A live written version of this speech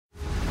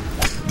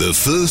The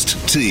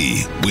First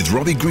Tee with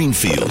Robbie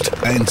Greenfield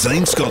and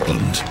Zane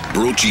Scotland.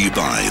 Brought to you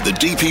by the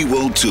DP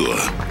World Tour,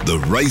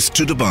 the race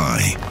to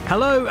Dubai.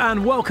 Hello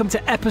and welcome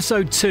to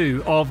episode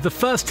 2 of the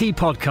First Tee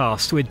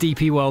podcast with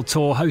DP World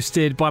Tour,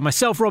 hosted by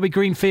myself, Robbie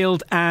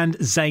Greenfield,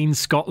 and Zane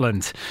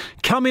Scotland.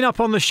 Coming up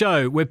on the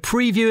show, we're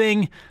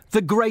previewing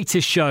the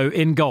greatest show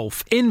in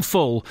golf in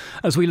full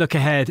as we look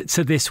ahead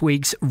to this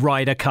week's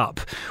Ryder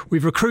Cup.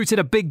 We've recruited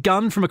a big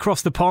gun from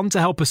across the pond to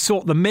help us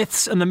sort the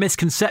myths and the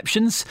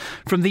misconceptions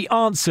from the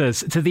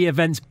answers to the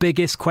event's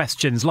biggest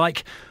questions,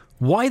 like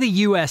why the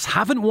US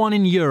haven't won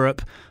in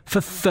Europe for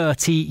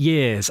 30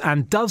 years,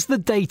 and does the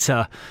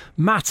data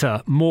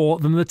matter more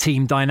than the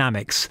team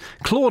dynamics?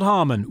 Claude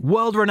Harmon,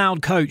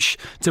 world-renowned coach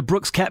to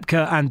Brooks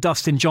Koepka and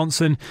Dustin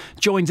Johnson,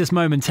 joins us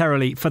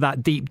momentarily for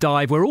that deep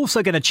dive. We're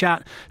also going to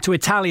chat to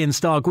Italian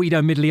star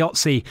Guido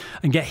Migliozzi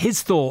and get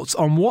his thoughts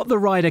on what the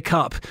Ryder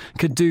Cup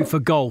could do for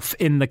golf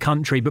in the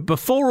country. But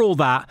before all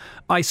that,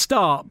 I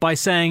start by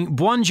saying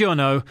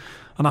buongiorno,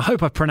 and I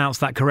hope I've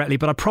pronounced that correctly,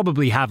 but I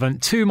probably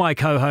haven't, to my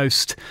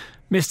co-host,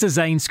 Mr.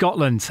 Zane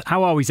Scotland.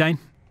 How are we, Zane?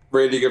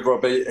 Really good,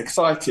 Robbie.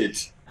 Excited.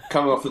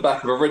 Coming off the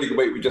back of a really good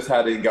week we just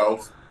had in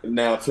golf,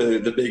 now to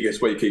the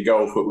biggest week in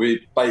golf, but we've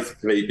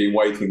basically been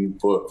waiting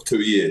for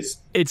 2 years.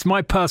 It's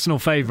my personal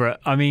favourite.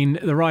 I mean,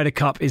 the Ryder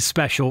Cup is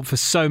special for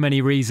so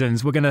many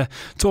reasons. We're going to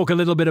talk a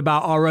little bit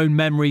about our own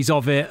memories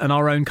of it and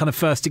our own kind of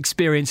first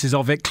experiences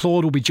of it.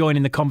 Claude will be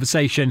joining the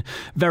conversation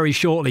very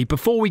shortly.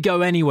 Before we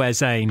go anywhere,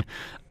 Zane,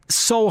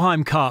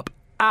 Solheim Cup,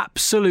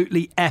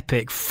 absolutely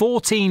epic.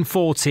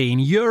 14-14.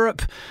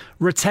 Europe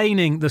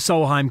retaining the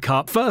Solheim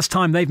Cup. First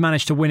time they've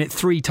managed to win it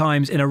 3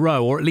 times in a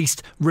row, or at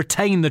least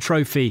retain the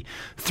trophy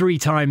 3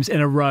 times in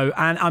a row.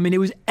 And I mean, it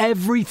was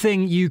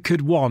everything you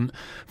could want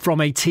from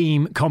a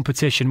team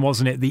competition,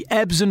 wasn't it? The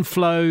ebbs and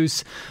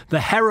flows, the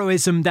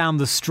heroism down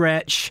the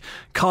stretch,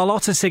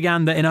 Carlotta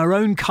Ciganda in her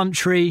own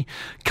country,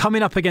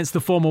 coming up against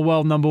the former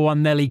world number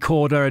 1 Nelly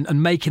Korda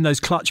and making those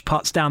clutch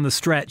putts down the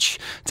stretch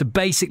to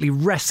basically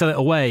wrestle it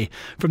away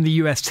from the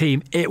US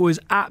team. It was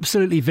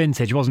absolutely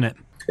vintage, wasn't it?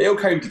 It all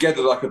came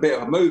together like a bit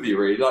of a movie,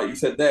 really. Like you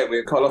said there,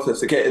 with Carlotta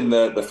getting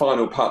the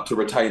final putt to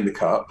retain the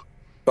cup.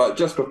 But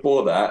just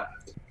before that,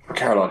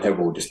 Caroline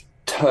Hewell just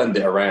turned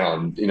it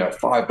around,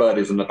 5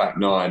 birdies on the back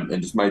 9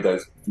 and just made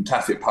those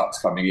fantastic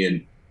putts coming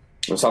in.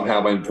 And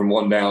somehow went from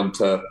 1 down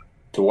to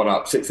 1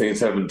 up, 16,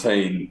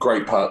 17,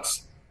 great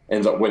putts,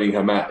 ends up winning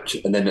her match.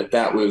 And then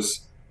that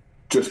was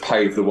just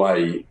paved the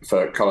way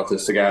for Carlotta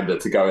Ciganda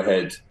to go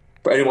ahead.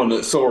 But anyone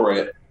that saw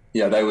it,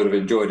 they would have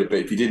enjoyed it. But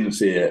if you didn't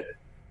see it,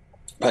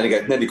 playing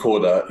against Nelly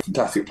Korda,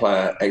 fantastic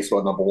player,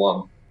 ex-world number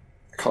 1.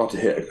 Carter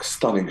hit a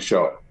stunning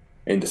shot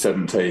into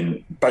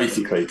 17,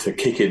 basically to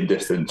kick in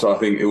distance. So I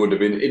think it would have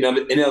been, in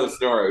any other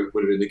scenario, it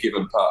would have been a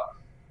given putt.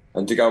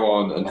 And to go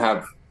on and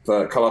have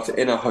Carlotta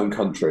in her home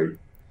country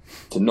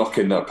to knock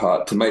in that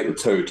putt, to make the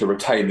 2, to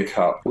retain the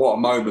cup. What a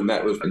moment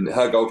that was in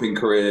her golfing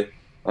career,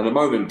 and a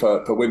moment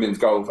for women's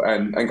golf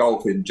and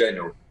golf in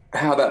general.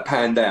 How that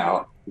panned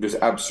out was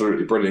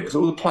absolutely brilliant, because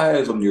all the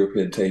players on the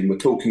European team were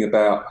talking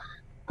about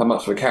how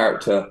much of a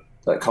character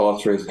that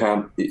Carlotta is,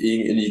 and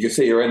you can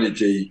see her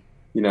energy,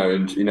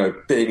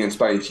 being in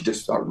Spain, she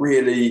just like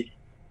really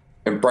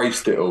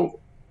embraced it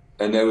all.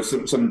 And there was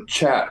some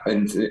chat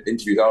and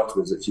interviews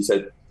afterwards that she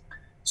said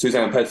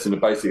Suzanne Pedersen had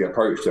basically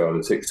approached her on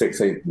the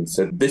 16th and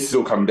said, "This is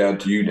all coming down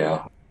to you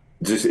now.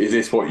 Is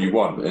this what you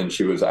want?" And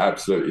she was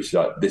she's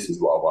like, "This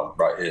is what I want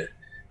right here,"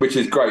 which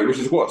is great, which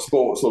is what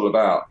sport's all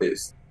about.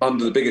 It's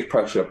under the biggest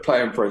pressure,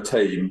 playing for a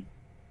team,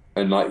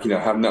 and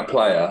having that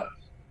player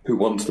who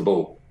wants the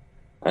ball.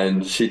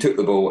 And she took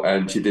the ball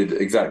and she did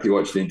exactly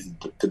what she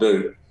needed to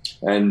do.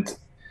 And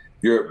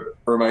Europe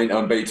remained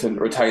unbeaten,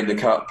 retained the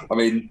cup. I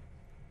mean,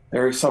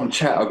 there is some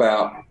chat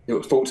about it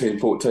was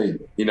 14-14.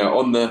 In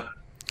other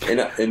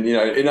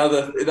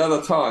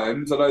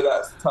times, I know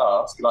that's the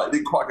task. Like, they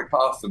didn't quite get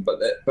past them, but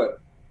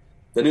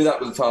they knew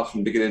that was the task from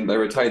the beginning. They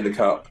retained the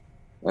cup,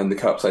 and the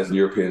cup stays in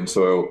European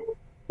soil.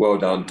 Well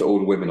done to all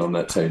the women on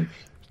that team.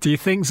 Do you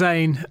think,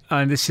 Zane,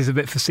 and this is a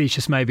bit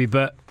facetious maybe,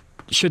 but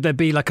should there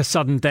be like a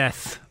sudden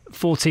death?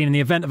 14, in the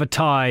event of a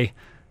tie,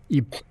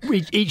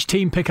 each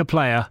team pick a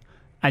player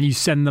and you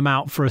send them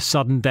out for a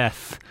sudden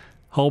death,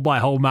 hole by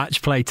hole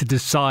match play to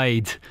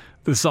decide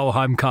the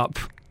Solheim Cup.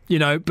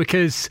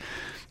 Because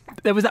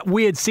there was that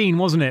weird scene,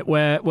 wasn't it,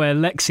 where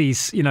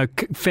Lexi's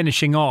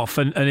finishing off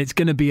and it's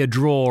going to be a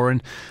draw,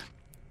 and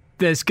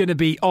there's going to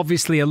be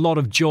obviously a lot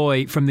of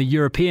joy from the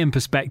European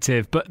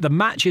perspective, but the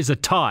match is a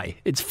tie.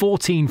 It's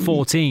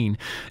 14-14,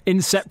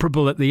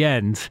 inseparable at the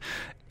end.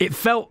 It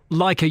felt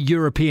like a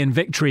European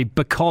victory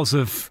because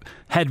of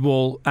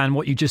Headwall and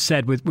what you just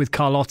said with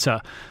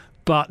Carlotta.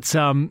 But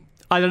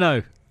I don't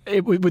know.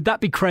 Would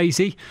that be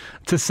crazy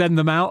to send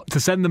them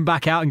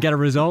back out and get a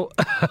result?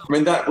 I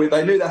mean,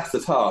 they knew that's the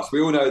task.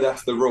 We all know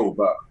that's the rule.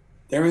 But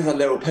there is a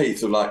little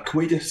piece of can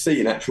we just see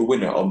an actual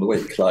winner on the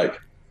week? It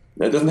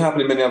doesn't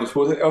happen in many other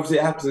sports. Obviously,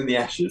 it happens in the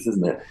Ashes,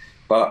 doesn't it?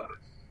 But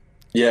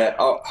yeah,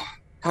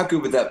 how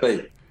good would that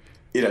be?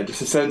 Just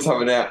to send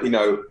someone out,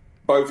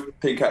 both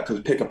team captains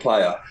pick a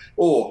player.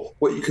 Or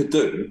what you could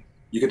do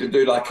you could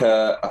do like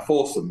a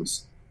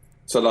foursomes.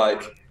 So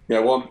like,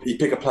 you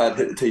pick a player to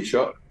hit the tee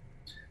shot,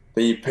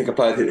 then you pick a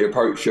player to hit the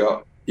approach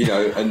shot,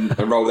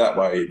 and roll that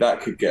way. That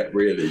could get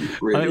really,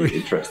 really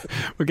interesting.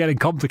 We're getting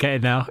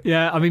complicated now.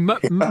 Yeah, I mean,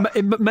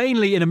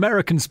 mainly in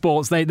American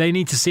sports, they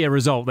need to see a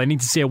result. They need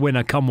to see a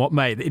winner come what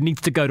may. It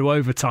needs to go to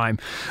overtime.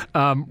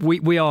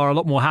 We are a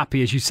lot more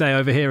happy, as you say,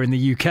 over here in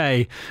the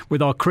UK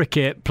with our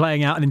cricket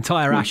playing out an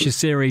entire Ashes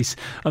series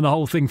and the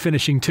whole thing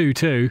finishing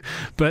 2-2.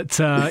 But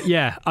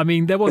yeah, I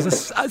mean, there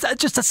was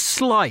just a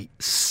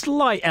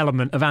slight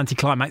element of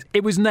anticlimax.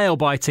 It was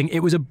nail-biting. It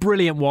was a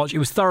brilliant watch. It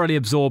was thoroughly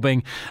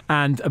absorbing,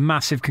 and a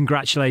massive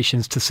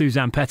congratulations to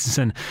Suzanne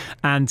Petterson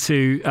and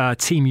to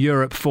Team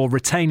Europe for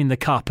retaining the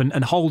cup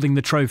and holding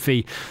the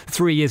trophy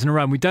 3 years in a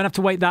row. And we don't have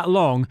to wait that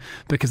long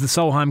because the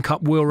Solheim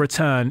Cup will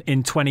return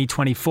in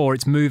 2024.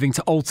 It's moving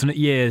to alternate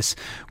years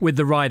with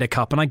the Ryder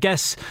Cup. And I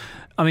guess,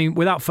 I mean,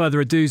 without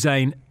further ado,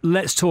 Zane,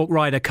 let's talk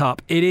Ryder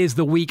Cup. It is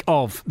the week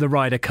of the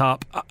Ryder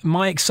Cup.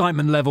 My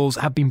excitement levels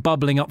have been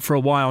bubbling up for a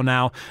while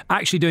now.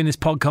 Actually doing this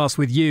podcast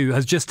with you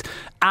has just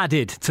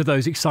added to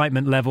those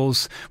excitement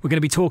levels. We're going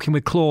to be talking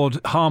with Claude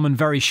Harmon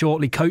very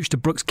shortly, coach to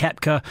Brooks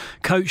Koepka,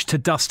 coach to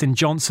Dustin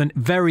Johnson.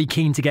 Very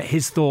keen to get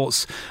his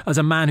thoughts as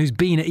a man who's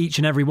been at each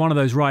and every one of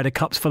those Ryder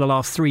Cups for the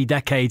last 3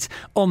 decades,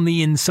 on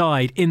the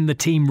inside, in the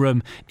team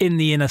room, in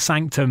the inner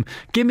sanctum.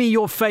 Give me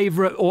your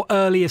favourite or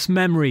earliest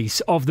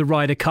memories of the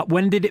Ryder Cup.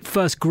 When did it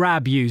first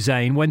grab you,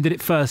 Zane? When did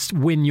it first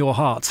win your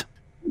heart?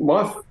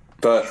 My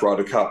first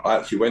Ryder Cup I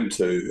actually went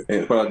to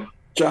when I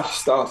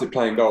just started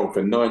playing golf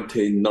in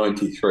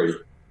 1993,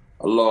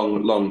 a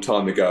long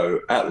time ago,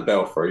 at the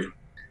Belfry.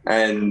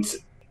 And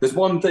there's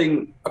one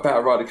thing about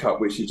a Ryder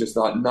Cup which is just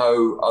like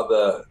no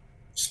other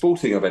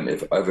sporting event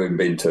I've ever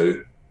been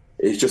to.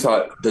 It's just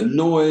like the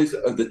noise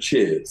of the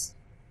cheers.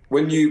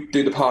 When you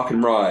do the park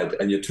and ride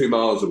and you're 2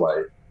 miles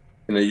away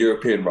in a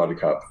European Ryder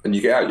Cup and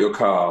you get out your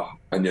car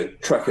and you're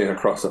trekking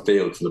across the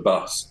field to the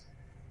bus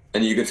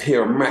and you just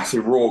hear a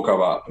massive roar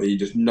go up and you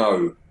just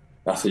know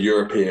that's a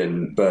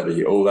European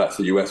birdie or that's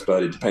a US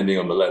birdie, depending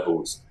on the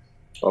levels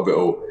of it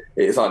all.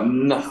 It's like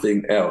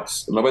nothing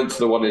else. And I went to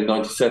the one in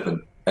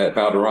 97 at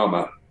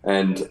Valderrama,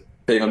 and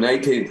being on the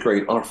 18th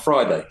green on a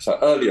Friday, so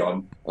early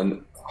on,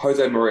 and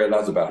Jose Maria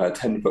Lazabal had a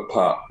 10-foot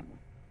putt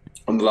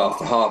on the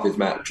last half of his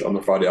match on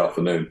the Friday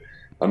afternoon.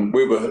 And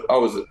I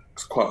was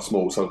quite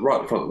small, so I was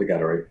right in front of the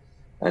gallery,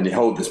 and he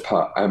held this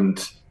putt,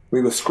 and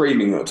we were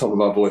screaming at the top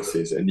of our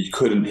voices, and you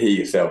couldn't hear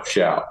yourself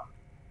shout.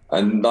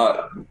 And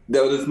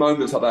there were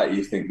moments like that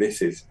you think,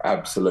 this is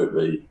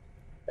absolutely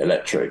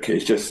electric.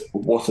 It's just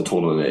what a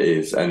tournament it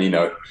is. And,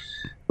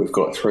 we've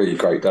got 3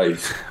 great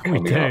days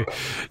coming up.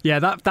 Yeah,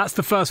 that's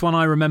the first one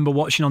I remember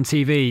watching on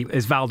TV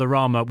is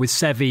Valderrama, with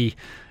Seve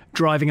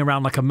driving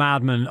around like a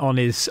madman on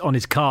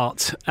his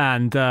cart,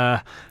 and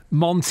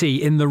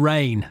Monty in the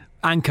rain,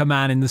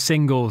 anchorman in the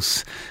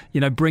singles,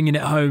 bringing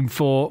it home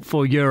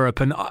for Europe.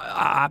 And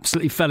I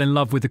absolutely fell in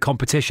love with the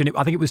competition.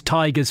 I think it was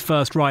Tiger's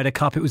first Ryder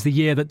Cup. It was the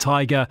year that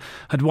Tiger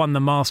had won the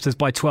Masters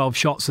by 12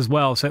 shots as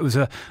well. So it was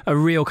a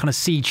real kind of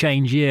sea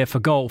change year for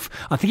golf.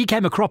 I think he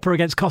came a cropper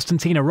against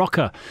Costantino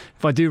Rocca,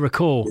 if I do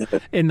recall,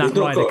 in that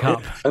Ryder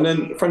Cup. And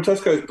then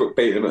Francesco's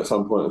beat him at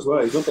some point as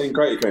well. He's not been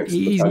great against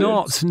him. He's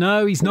not.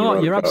 No, he's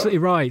not. You're absolutely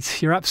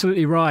right. You're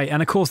absolutely right.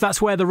 And of course,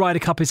 that's where the Ryder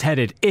Cup is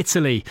headed.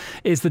 Italy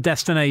is the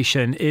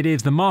destination. It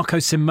is the Marco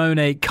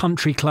Simone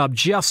Country Club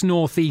just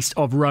northeast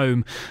of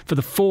Rome for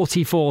the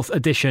 44th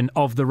edition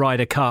of the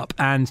Ryder Cup.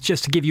 And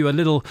just to give you a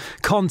little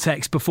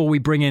context before we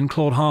bring in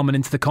Claude Harmon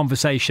into the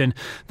conversation,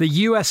 the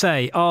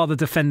USA are the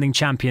defending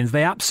champions.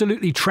 They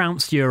absolutely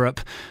trounced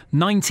Europe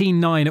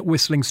 19-9 at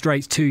Whistling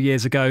Straits 2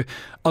 years ago.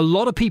 A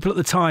lot of people at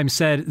the time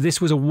said this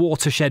was a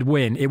watershed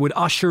win. It would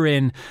usher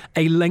in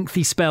a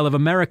lengthy spell of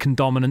American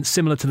dominance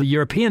similar to the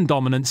European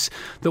dominance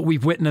that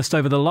we've witnessed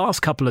over the last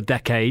couple of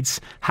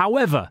decades.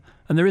 However,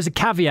 and there is a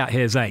caveat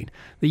here, Zane,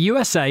 the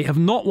USA have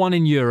not won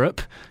in Europe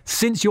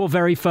since your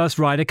very first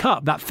Ryder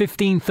Cup, that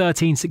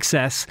 15-13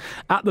 success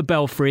at the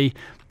Belfry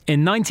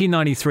in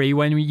 1993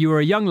 when you were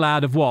a young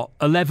lad of,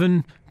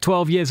 11,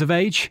 12 years of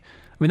age?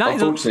 I mean, that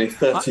unfortunately,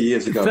 30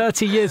 years ago.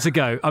 30 years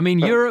ago. I mean,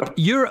 Europe,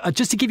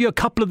 just to give you a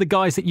couple of the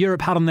guys that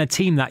Europe had on their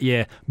team that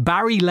year,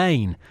 Barry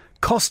Lane,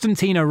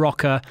 Costantino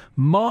Rocca,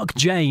 Mark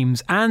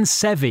James and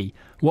Seve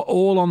were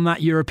all on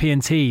that European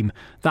team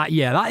that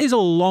year. That is a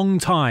long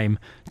time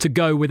to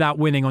go without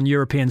winning on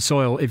European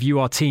soil if you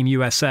are Team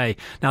USA.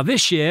 Now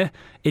this year,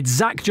 it's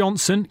Zach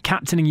Johnson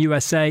captaining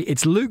USA.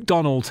 It's Luke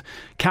Donald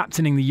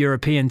captaining the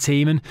European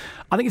team. And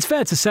I think it's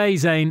fair to say,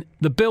 Zane,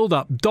 the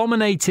build-up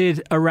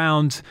dominated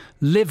around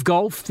Live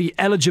Golf, the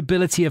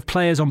eligibility of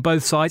players on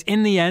both sides.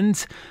 In the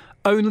end,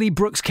 only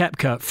Brooks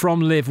Koepka from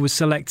Live was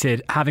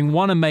selected, having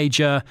won a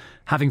major,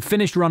 having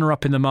finished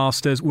runner-up in the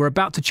Masters. We're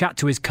about to chat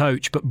to his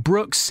coach, but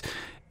Brooks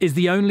is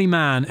the only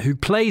man who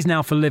plays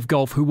now for Live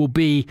Golf who will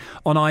be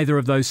on either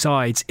of those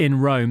sides in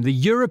Rome. The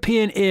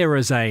European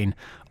era, Zane,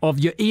 of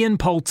your Ian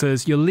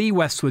Poulters, your Lee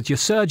Westwoods, your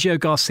Sergio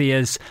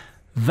Garcias,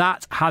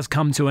 that has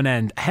come to an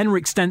end.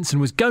 Henrik Stenson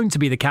was going to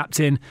be the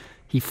captain.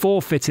 He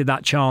forfeited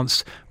that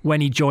chance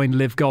when he joined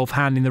Live Golf,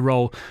 handing the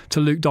role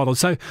to Luke Donald.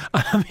 So,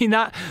 I mean,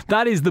 that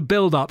is the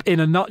build-up in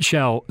a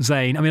nutshell,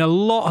 Zane. I mean, a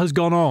lot has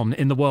gone on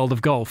in the world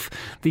of golf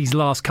these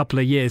last couple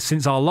of years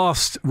since our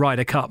last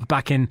Ryder Cup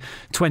back in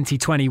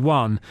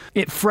 2021.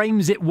 It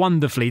frames it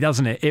wonderfully,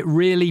 doesn't it? It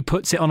really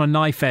puts it on a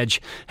knife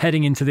edge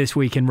heading into this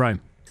week in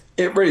Rome.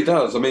 It really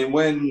does. I mean,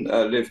 when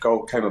Live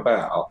Golf came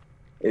about,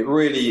 it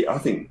really, I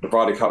think the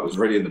Ryder Cup was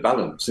really in the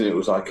balance. And it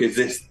was like, is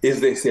this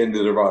the end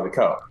of the Ryder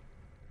Cup?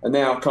 And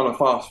now, kind of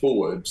fast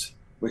forwards,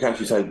 we can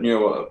actually say, you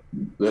know what,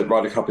 the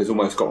Ryder Cup has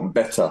almost gotten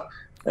better,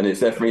 and it's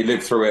definitely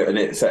lived through it, and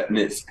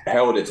it's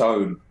held its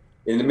own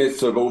in the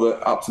midst of all the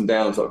ups and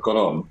downs that have gone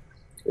on.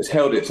 It's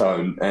held its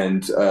own,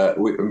 and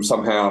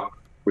somehow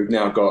we've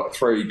now got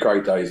 3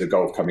 great days of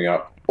golf coming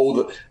up.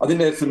 I think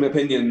there's some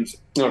opinions.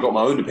 I've got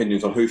my own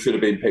opinions on who should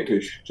have been picked,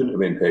 who shouldn't have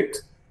been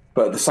picked,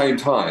 but at the same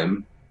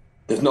time,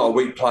 there's not a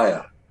weak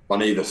player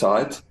on either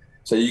side,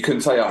 so you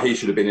can say, oh, he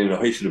should have been in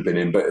or he should have been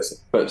in,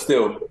 but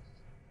still.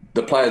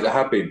 The players that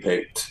have been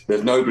picked,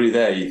 there's nobody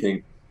there you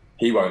think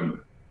he won't,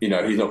 he's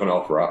not going to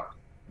offer up.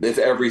 There's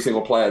every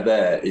single player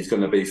there is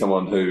going to be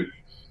someone who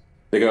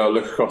they're going to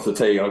look across the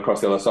tee or across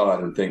the other side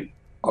and think,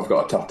 I've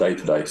got a tough day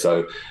today.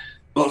 So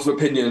lots of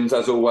opinions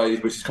as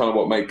always, which is kind of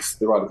what makes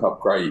the Ryder Cup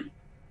great.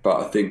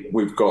 But I think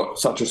we've got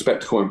such a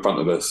spectacle in front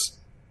of us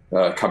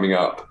coming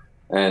up,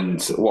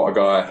 and what a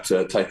guy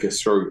to take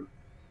us through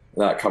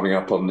that coming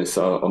up on this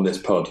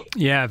pod.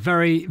 Yeah,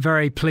 very,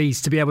 very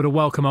pleased to be able to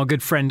welcome our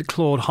good friend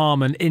Claude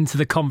Harmon into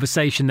the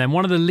conversation then.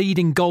 One of the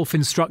leading golf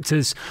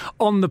instructors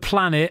on the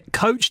planet,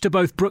 coach to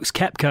both Brooks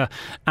Koepka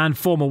and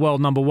former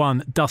world number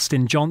 1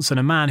 Dustin Johnson,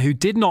 a man who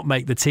did not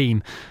make the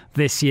team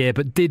this year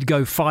but did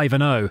go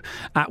 5-0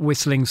 at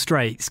Whistling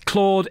Straits.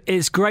 Claude,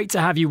 it's great to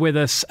have you with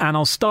us, and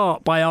I'll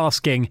start by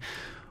asking,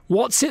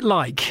 what's it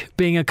like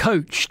being a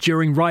coach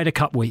during Ryder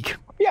Cup week?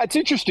 Yeah, it's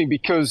interesting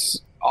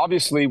because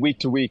obviously, week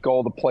to week,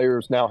 all the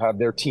players now have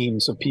their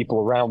teams of people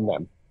around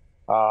them,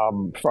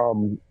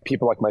 from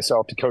people like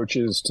myself to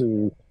coaches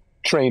to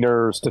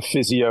trainers to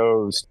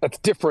physios. That's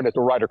different at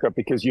the Ryder Cup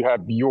because you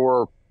have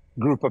your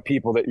group of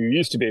people that you're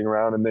used to being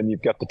around, and then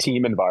you've got the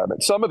team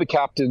environment. Some of the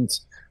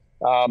captains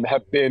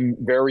have been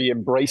very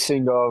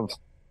embracing of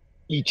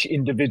each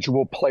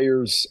individual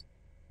player's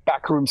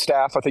backroom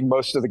staff. I think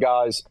most of the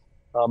guys,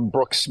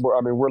 Brooks,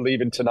 we're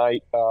leaving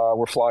tonight.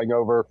 We're flying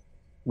over.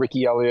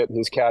 Ricky Elliott,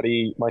 his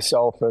caddy,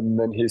 myself, and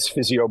then his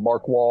physio,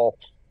 Mark Wall.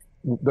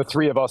 The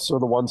 3 of us are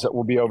the ones that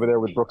will be over there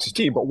with Brooks'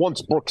 team. But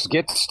once Brooks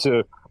gets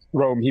to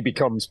Rome, he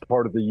becomes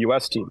part of the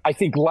U.S. team. I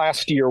think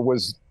last year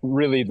was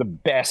really the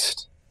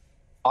best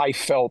I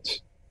felt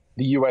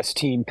the U.S.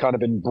 team kind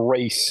of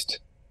embraced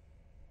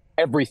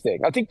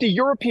everything. I think the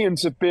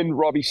Europeans have been,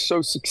 Robbie,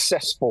 so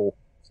successful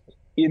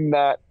in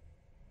that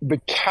the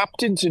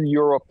captains in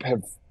Europe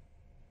have,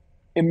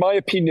 in my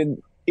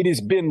opinion, it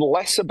has been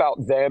less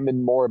about them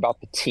and more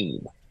about the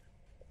team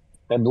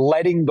and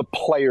letting the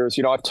players,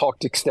 I've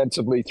talked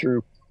extensively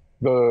through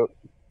the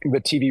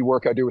TV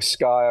work I do with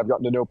Sky. I've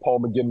gotten to know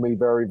Paul McGinley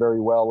very, very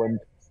well. And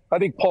I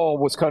think Paul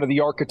was kind of the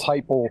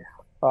archetypal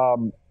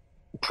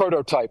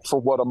prototype for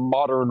what a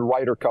modern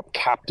Ryder Cup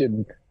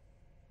captain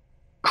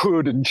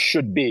could and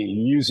should be,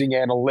 using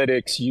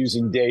analytics,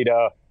 using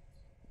data.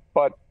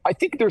 But I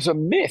think there's a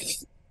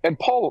myth, and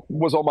Paul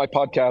was on my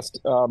podcast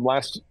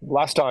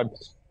last time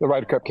the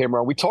Ryder Cup came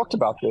around. We talked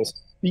about this.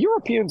 The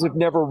Europeans have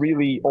never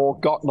really all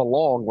gotten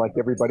along like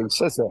everybody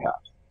says they have.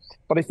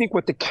 But I think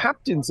what the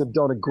captains have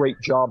done a great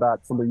job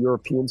at from a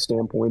European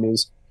standpoint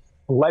is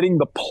letting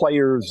the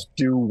players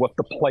do what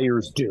the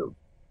players do.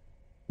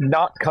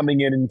 Not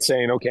coming in and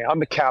saying, okay, I'm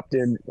the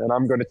captain and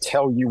I'm going to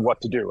tell you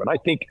what to do. And I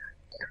think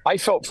I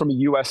felt from a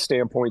U.S.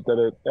 standpoint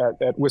that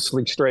at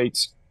Whistling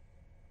Straits,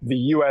 the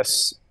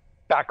U.S.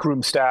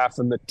 backroom staff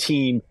and the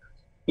team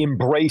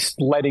embraced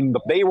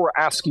they were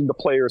asking the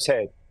players,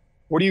 hey,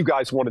 what do you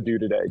guys want to do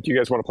today? Do you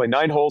guys want to play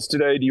 9 holes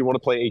today? Do you want to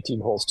play 18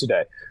 holes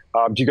today?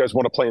 Do you guys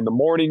want to play in the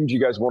morning? Do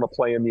you guys want to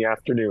play in the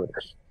afternoon?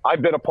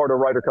 I've been a part of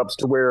Ryder Cups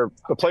to where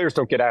the players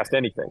don't get asked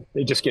anything.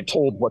 They just get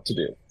told what to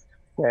do.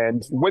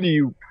 And whether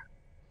you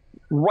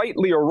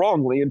rightly or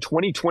wrongly, in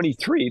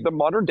 2023, the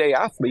modern day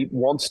athlete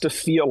wants to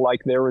feel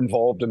like they're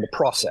involved in the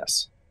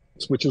process,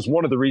 which is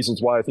one of the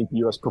reasons why I think the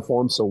U.S.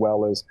 performed so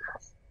well. Is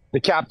the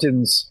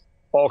captains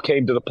all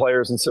came to the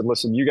players and said,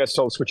 listen, you guys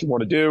tell us what you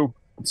want to do.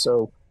 And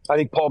so I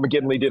think Paul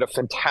McGinley did a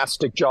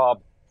fantastic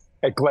job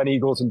at Glen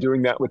Eagles and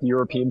doing that with the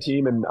European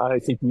team. And I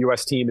think the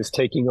U.S. team is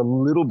taking a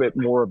little bit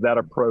more of that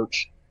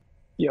approach,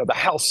 the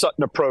Hal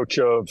Sutton approach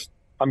of,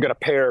 I'm going to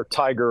pair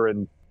Tiger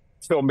and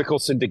Phil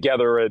Mickelson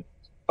together at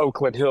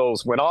Oakland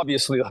Hills, when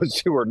obviously those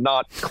two are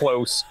not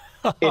close.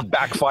 It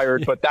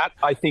backfired. But that,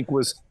 I think,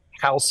 was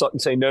Hal Sutton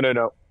saying,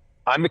 no,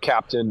 I'm the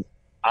captain.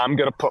 I'm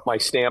going to put my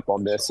stamp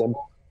on this. And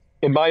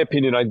in my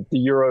opinion, the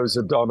Euros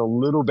have done a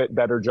little bit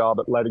better job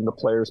at letting the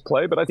players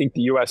play, but I think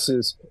the U.S.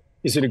 is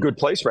in a good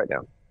place right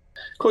now.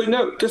 Cool.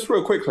 Just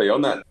real quickly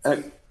on that,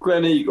 at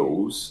Glen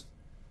Eagles,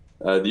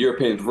 the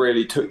Europeans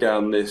really took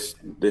down this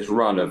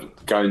run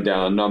of going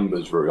down a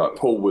numbers route. Like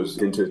Paul was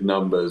into his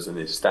numbers and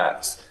his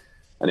stats.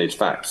 and needs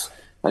facts.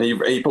 And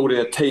he pulled in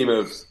a team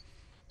of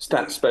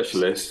stats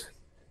specialists,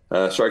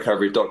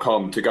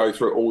 strokeaverage.com, to go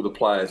through all the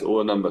players, all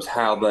the numbers,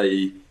 how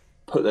they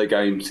put their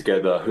games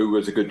together, who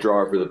was a good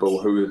driver of the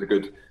ball, who was a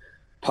good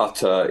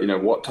putter,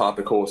 what type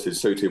of courses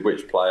suited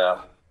which player,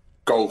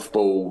 golf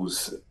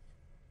balls,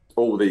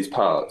 all these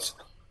parts.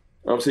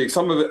 Obviously,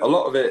 a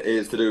lot of it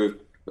is to do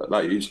with,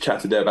 like you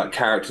chatted there about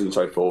characters and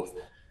so forth.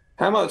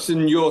 How much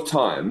in your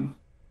time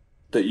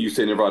that you've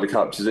seen in Ryder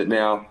Cups is it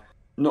now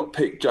not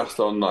picked just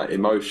on like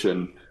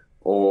emotion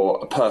or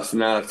a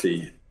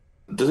personality?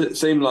 Does it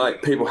seem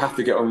like people have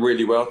to get on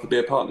really well to be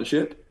a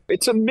partnership?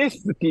 It's a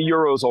myth that the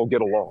Euros all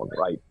get along,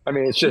 right? I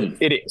mean,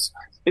 it is.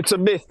 It's a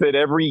myth that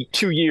every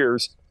 2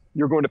 years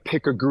you're going to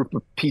pick a group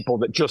of people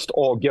that just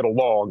all get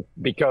along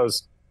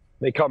because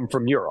they come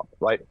from Europe,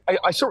 right?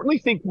 I certainly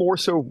think more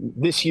so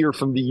this year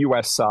from the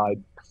U.S.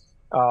 side.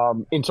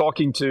 In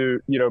talking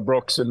to,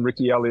 Brooks and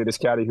Ricky Elliott, his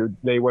caddy, who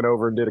they went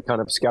over and did a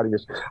kind of scouting.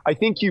 I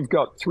think you've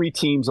got 3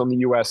 teams on the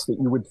U.S. that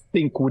you would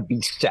think would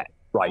be set,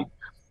 right?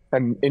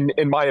 And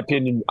in my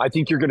opinion, I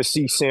think you're going to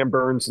see Sam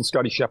Burns and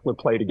Scottie Scheffler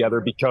play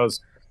together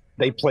because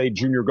they played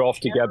junior golf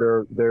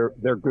together.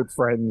 They're good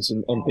friends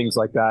and things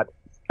like that.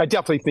 I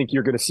definitely think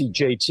you're going to see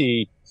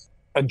JT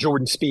and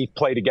Jordan Spieth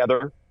play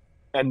together.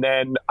 And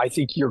then I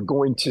think you're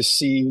going to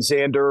see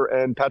Xander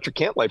and Patrick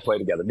Cantlay play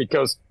together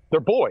because they're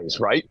boys,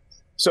 right?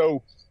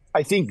 So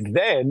I think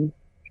then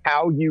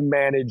how you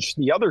manage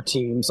the other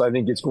teams, I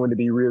think it's going to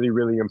be really,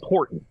 really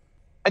important.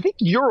 I think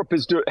Europe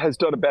has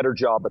done a better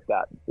job at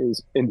that,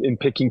 is in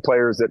picking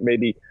players that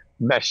maybe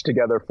mesh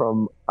together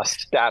from a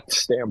stats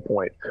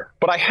standpoint.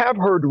 But I have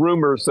heard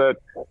rumors that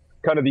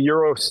kind of the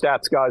Euro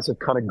stats guys have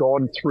kind of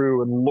gone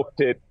through and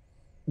looked at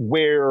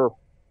where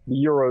the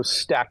Euros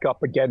stack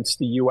up against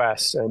the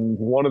US. And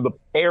one of the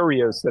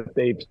areas that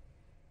they've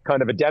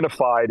kind of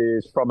identified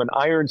is from an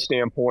iron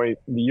standpoint,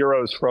 the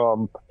Euros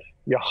from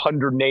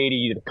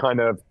 180 to kind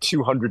of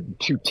 200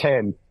 to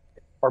 210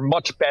 are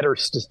much better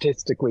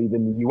statistically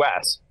than the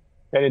US.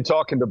 And in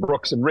talking to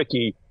Brooks and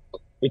Ricky,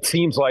 it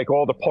seems like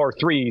all the par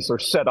threes are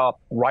set up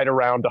right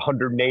around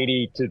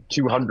 180 to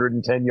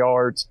 210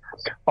 yards.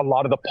 A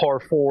lot of the par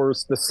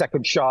fours, the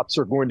second shots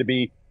are going to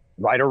be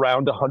right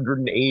around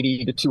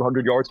 180 to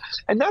 200 yards.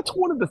 And that's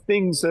one of the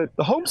things that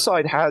the home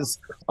side has.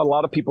 A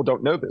lot of people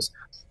don't know this,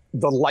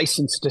 the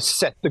license to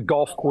set the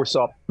golf course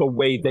up the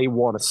way they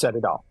want to set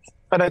it up.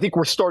 And I think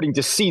we're starting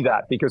to see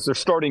that because they're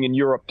starting in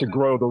Europe to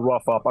grow the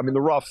rough up. I mean,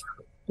 the rough,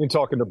 in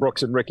talking to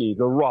Brooks and Ricky,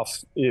 the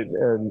rough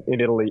in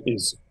Italy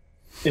is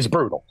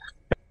brutal.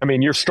 I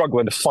mean, you're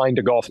struggling to find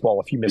a golf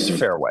ball if you miss a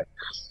fairway.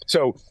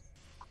 So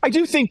I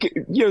do think,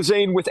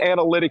 Zane, with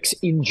analytics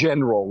in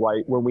general,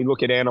 right, when we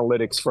look at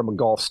analytics from a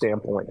golf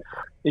standpoint,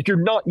 if you're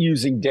not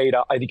using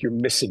data, I think you're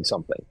missing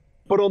something.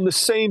 But on the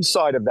same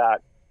side of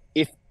that,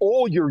 if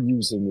all you're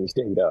using is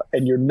data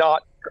and you're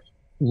not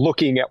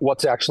looking at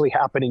what's actually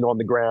happening on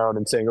the ground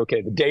and saying,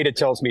 okay, the data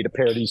tells me to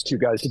pair these two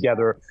guys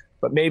together,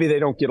 but maybe they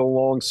don't get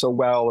along so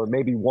well, or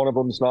maybe one of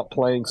them's not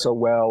playing so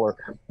well, or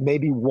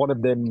maybe one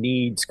of them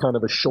needs kind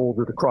of a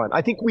shoulder to cry on.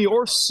 I think we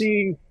are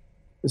seeing,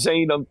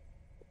 Zane,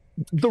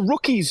 the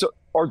rookies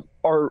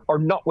are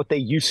not what they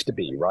used to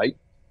be, right?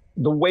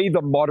 The way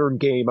the modern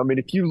game, I mean,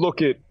 if you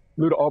look at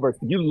Luda Albrecht,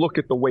 if you look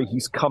at the way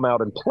he's come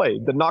out and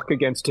played, the knock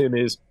against him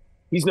is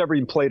he's never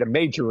even played a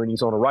major and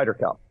he's on a Ryder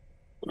Cup.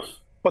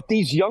 But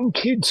these young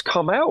kids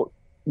come out,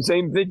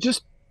 Zane,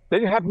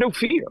 they have no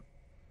fear.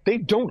 They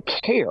don't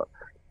care.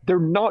 They're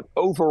not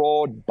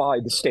overawed by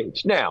the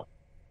stage. Now,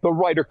 the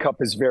Ryder Cup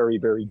is very,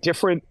 very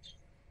different.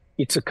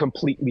 It's a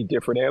completely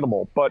different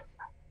animal. But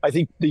I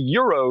think the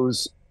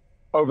Euros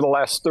over the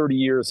last 30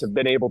 years have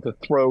been able to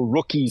throw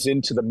rookies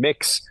into the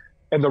mix,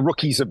 and the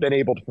rookies have been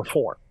able to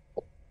perform.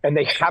 And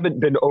they haven't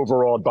been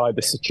overawed by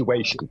the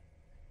situation.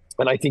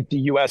 And I think the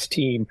U.S.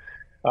 team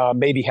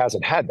maybe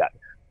hasn't had that.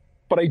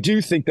 But I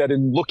do think that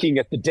in looking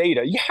at the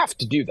data, you have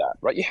to do that,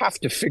 right? You have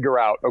to figure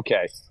out,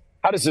 okay,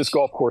 how does this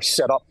golf course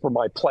set up for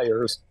my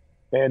players,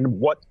 and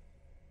what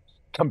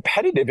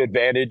competitive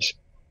advantage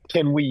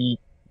can we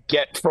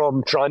get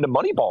from trying to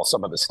moneyball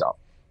some of this stuff?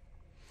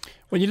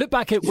 When you look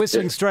back at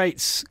Whistling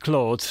Straits,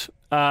 Claude,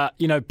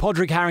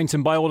 Podrick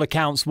Harrington, by all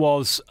accounts,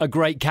 was a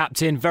great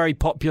captain, very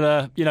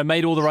popular,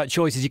 made all the right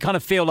choices. You kind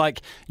of feel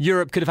like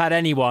Europe could have had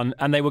anyone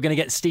and they were going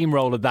to get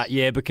steamrolled that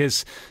year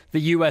because the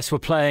US were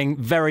playing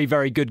very,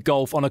 very good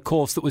golf on a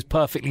course that was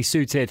perfectly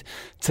suited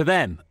to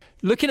them.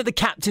 Looking at the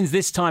captains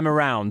this time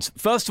around,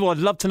 first of all, I'd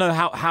love to know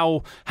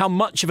how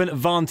much of an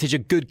advantage a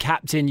good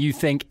captain you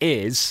think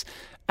is.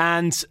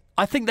 And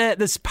I think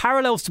there's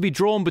parallels to be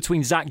drawn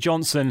between Zach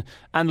Johnson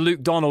and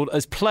Luke Donald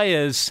as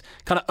players,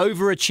 kind of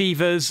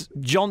overachievers.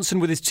 Johnson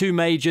with his 2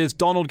 majors,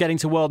 Donald getting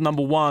to world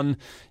number 1.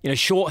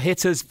 Short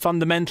hitters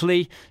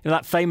fundamentally.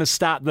 That famous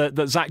stat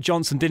that Zach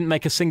Johnson didn't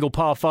make a single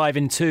par 5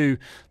 in 2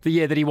 the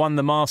year that he won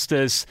the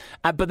Masters.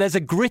 But there's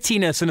a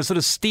grittiness and a sort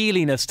of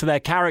steeliness to their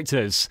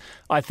characters,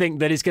 I think,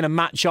 that is going to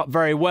match up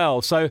very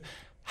well. So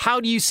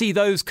how do you see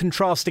those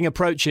contrasting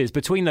approaches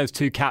between those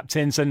 2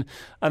 captains? And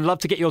I'd love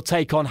to get your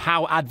take on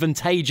how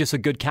advantageous a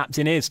good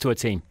captain is to a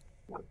team.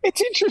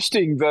 It's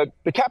interesting that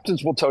the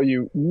captains will tell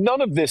you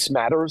none of this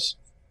matters.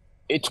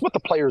 It's what the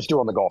players do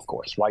on the golf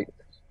course, right?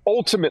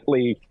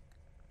 Ultimately,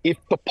 if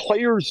the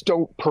players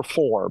don't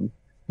perform,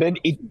 then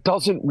it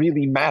doesn't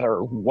really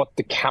matter what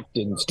the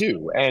captains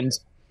do. And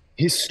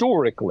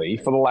historically,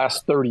 for the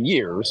last 30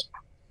 years,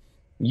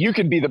 you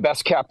can be the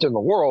best captain in the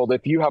world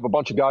if you have a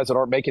bunch of guys that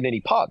aren't making any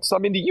putts. I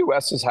mean, the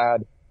U.S. has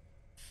had,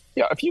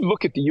 if you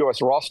look at the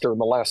U.S. roster in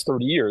the last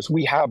 30 years,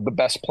 we have the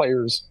best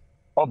players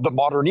of the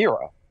modern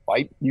era,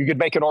 right? You could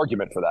make an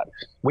argument for that.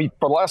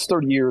 For the last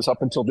 30 years,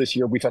 up until this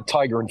year, we've had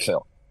Tiger and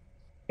Phil.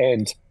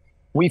 And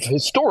we've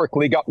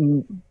historically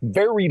gotten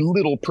very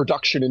little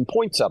production in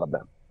points out of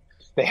them.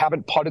 They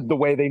haven't putted the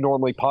way they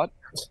normally putt.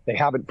 They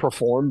haven't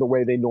performed the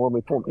way they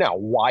normally perform. Now,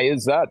 why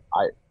is that?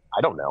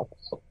 I don't know.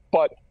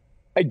 But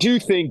I do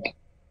think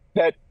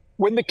that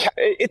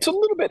it's a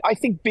little bit, I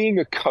think being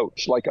a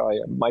coach like I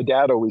am, my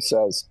dad always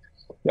says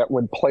that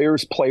when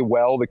players play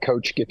well, the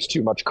coach gets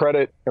too much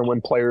credit. And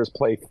when players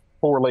play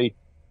poorly,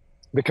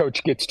 the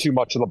coach gets too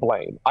much of the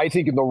blame. I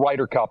think in the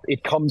Ryder Cup,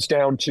 it comes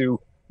down to,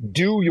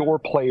 do your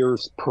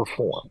players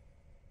perform?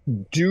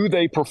 Do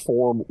they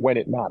perform when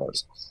it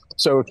matters?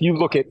 So if you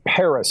look at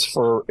Paris,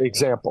 for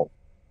example,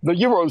 the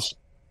Euros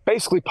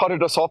basically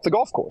putted us off the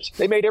golf course.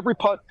 They made every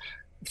putt.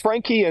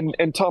 Frankie and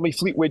Tommy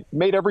Fleetwood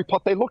made every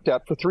putt they looked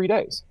at for 3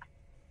 days.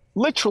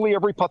 Literally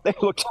every putt they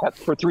looked at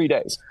for 3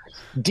 days.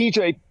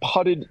 DJ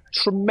putted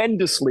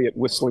tremendously at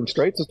Whistling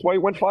Straits. That's why he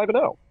went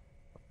 5-0.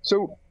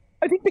 So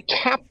I think the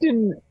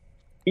captain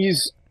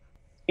is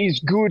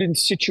good in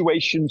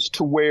situations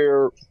to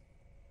where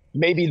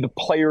maybe the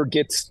player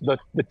gets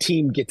the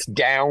team gets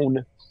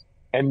down,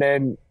 and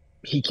then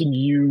he can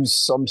use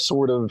some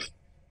sort of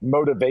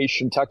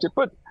motivation tactic.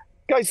 But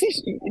guys,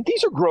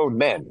 these are grown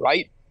men,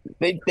 right?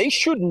 They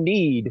shouldn't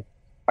need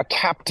a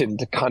captain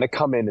to kind of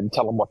come in and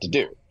tell them what to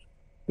do.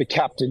 The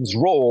captain's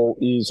role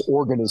is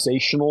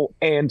organizational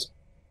and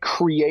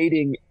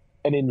creating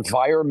an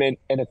environment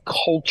and a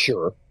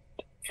culture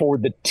for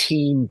the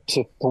team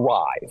to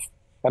thrive.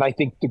 And I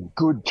think the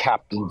good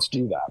captains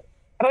do that.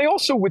 And I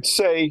also would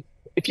say,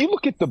 if you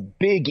look at the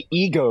big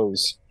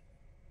egos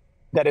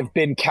that have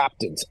been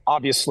captains,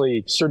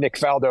 obviously Sir Nick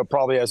Faldo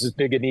probably has as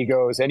big an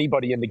ego as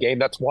anybody in the game.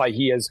 That's why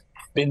he has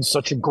been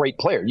such a great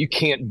player. You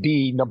can't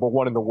be number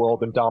one in the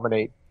world and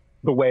dominate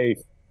the way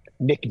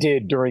Nick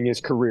did during his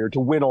career, to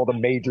win all the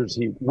majors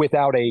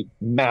without a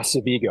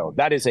massive ego.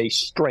 That is a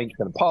strength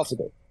and a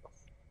positive.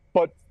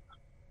 But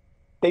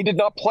they did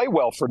not play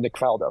well for Nick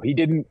Faldo.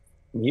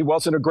 He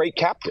wasn't a great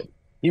captain.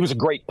 He was a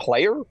great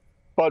player,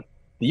 but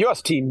the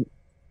U.S. team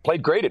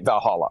played great at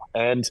Valhalla.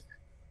 And,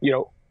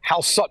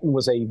 Hal Sutton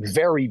was a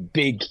very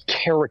big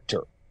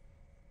character,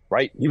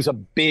 right? He was a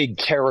big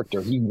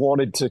character. He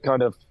wanted to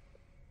kind of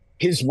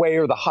his way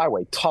or the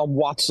highway. Tom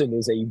Watson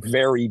is a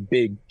very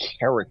big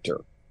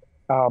character.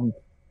 And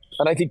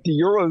I think the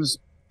Euros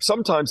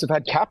sometimes have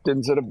had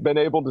captains that have been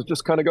able to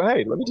just kind of go,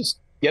 hey, let me just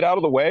get out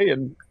of the way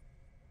and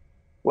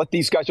let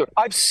these guys do it.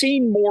 I've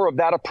seen more of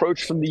that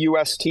approach from the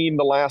U.S. team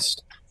the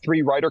last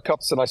 3 Ryder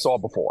Cups than I saw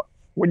before.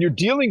 When you're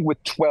dealing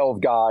with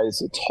 12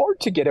 guys, it's hard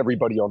to get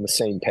everybody on the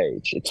same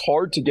page. It's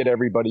hard to get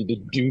everybody to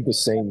do the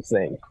same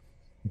thing.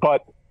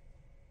 But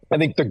I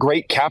think the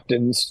great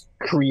captains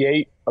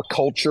create a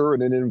culture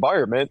and an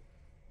environment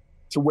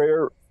to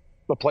where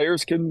the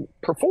players can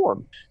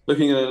perform.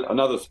 Looking at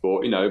another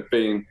sport,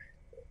 being,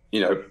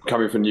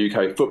 coming from the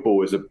UK,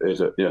 football is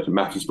a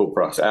massive sport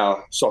for us.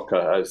 Our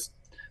soccer, as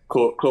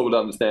Claude would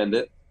understand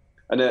it.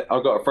 And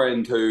I've got a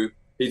friend who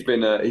he's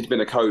been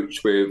a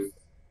coach with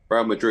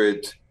Real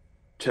Madrid,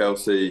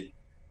 Chelsea,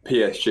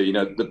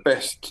 PSG,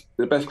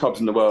 the best clubs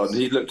in the world. And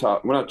he looked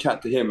up, when I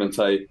chat to him and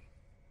say,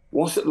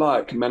 what's it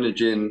like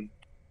managing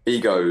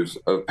egos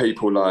of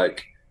people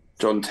like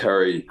John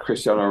Terry,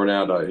 Cristiano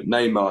Ronaldo,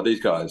 Neymar,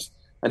 these guys?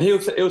 And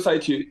he'll say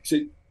to you,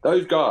 see,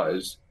 those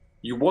guys,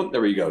 you want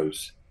their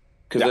egos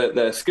because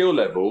their skill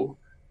level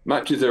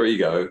matches their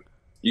ego.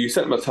 You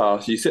set them a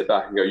task, you sit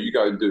back and go, you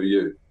go and do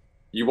you.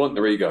 You want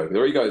their ego.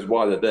 Their ego is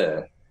why they're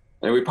there.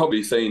 And we've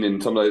probably seen in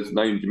some of those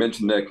names you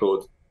mentioned there,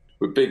 Claude,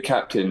 with big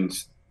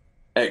captains,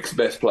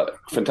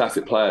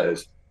 fantastic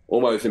players,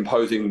 almost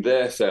imposing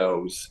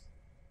themselves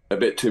a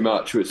bit too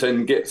much, which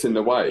then gets in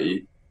the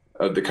way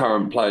of the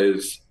current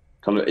players'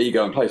 kind of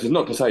ego and places.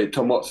 Not to say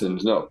Tom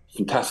Watson's not a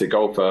fantastic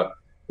golfer,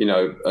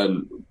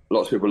 and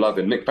lots of people love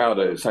him. Nick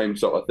Faldo, same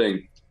sort of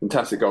thing.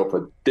 Fantastic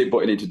golfer, did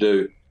what he needed to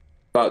do.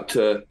 But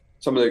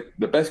some of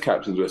the best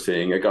captains we're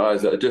seeing are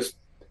guys that are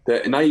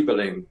they're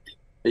enabling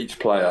each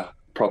player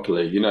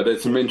properly.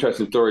 There's some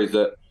interesting stories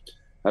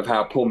of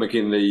how Paul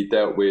McGinley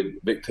dealt with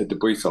Victor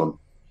Dubuisson.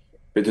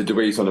 Victor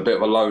Dubuisson, a bit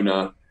of a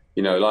loner,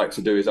 likes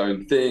to do his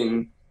own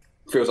thing,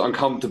 feels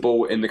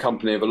uncomfortable in the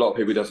company of a lot of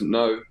people he doesn't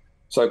know.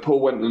 So Paul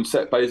went and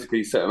set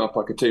him up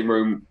like a team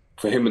room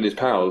for him and his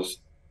pals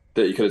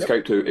that he could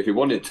escape to if he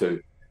wanted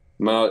to.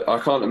 I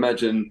can't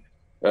imagine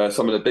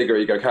some of the bigger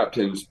ego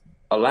captains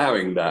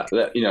allowing that,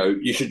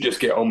 you should just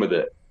get on with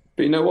it.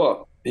 But you know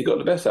what? He got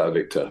the best out of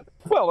Victor.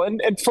 Well,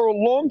 and for a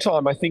long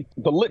time, I think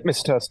the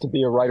litmus test to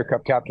be a Ryder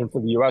Cup captain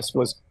for the U.S.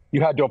 was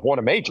you had to have won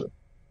a major.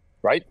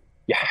 right?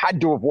 You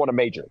had to have won a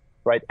major,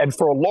 right? And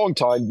for a long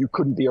time, you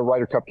couldn't be a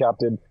Ryder Cup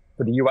captain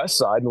for the U.S.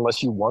 side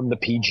unless you won the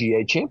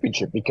PGA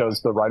Championship,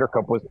 because the Ryder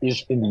Cup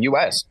is in the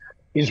U.S.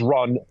 is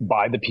run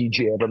by the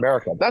PGA of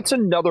America. That's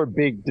another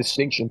big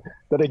distinction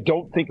that I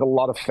don't think a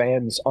lot of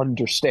fans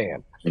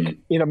understand.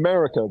 In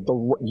America,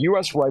 the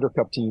U.S. Ryder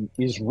Cup team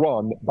is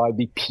run by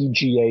the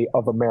PGA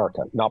of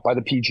America, not by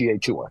the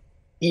PGA Tour.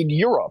 In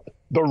Europe,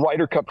 the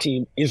Ryder Cup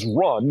team is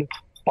run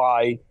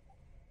by,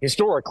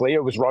 historically,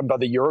 it was run by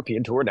the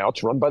European Tour. Now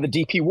it's run by the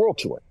DP World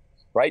Tour,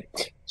 right?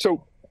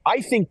 So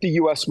I think the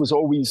U.S. was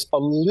always a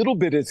little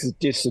bit at a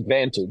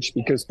disadvantage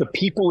because the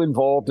people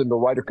involved in the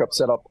Ryder Cup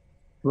setup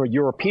from a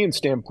European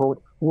standpoint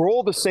were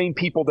all the same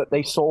people that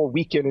they saw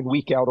week in and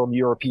week out on the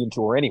European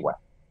Tour anyway,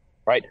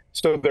 right?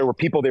 So there were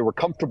people they were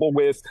comfortable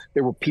with.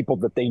 There were people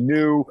that they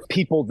knew,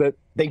 people that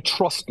they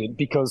trusted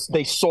because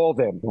they saw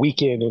them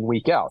week in and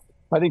week out.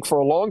 I think for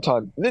a long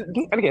time,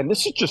 and again,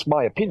 this is just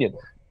my opinion,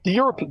 the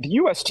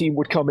U.S. team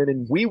would come in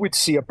and we would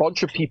see a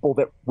bunch of people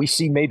that we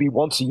see maybe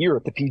once a year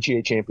at the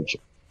PGA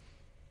Championship.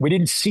 We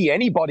didn't see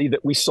anybody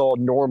that we saw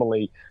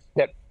normally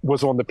that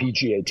was on the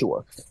PGA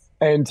Tour.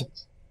 And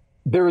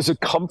there is a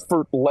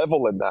comfort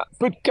level in that.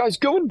 But guys,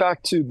 going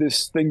back to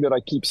this thing that I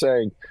keep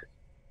saying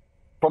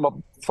from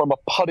a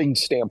putting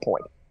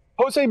standpoint,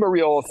 Jose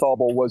Maria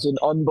Olazabal was an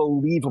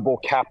unbelievable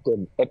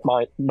captain at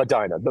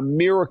Medina, the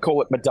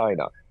miracle at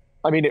Medina.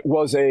 I mean, it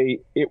was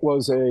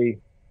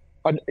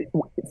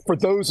for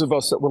those of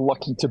us that were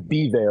lucky to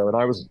be there, and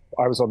I was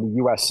on the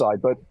U.S.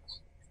 side, but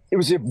it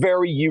was a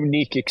very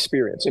unique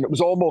experience. And it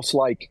was almost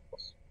like,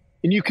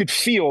 and you could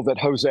feel that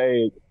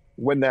Jose,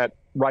 when that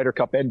Ryder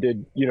Cup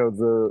ended, you know,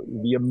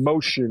 the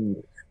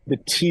emotion, the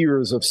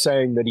tears of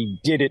saying that he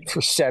did it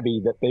for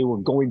Seve, that they were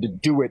going to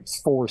do it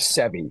for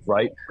Seve,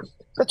 right?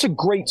 That's a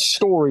great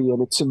story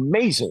and it's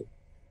amazing.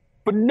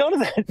 But none of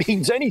that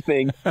means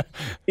anything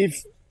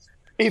if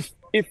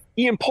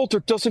Ian Poulter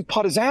doesn't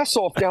putt his ass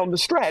off down the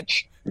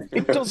stretch.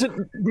 It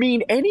doesn't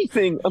mean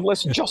anything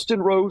unless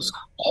Justin Rose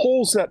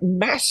holds that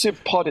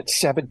massive putt at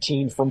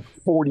 17 from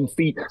 40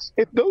 feet.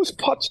 If those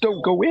putts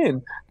don't go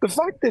in, the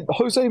fact that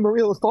Jose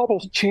Maria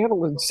Olazabal's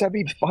channeling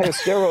Seve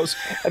Ballesteros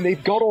and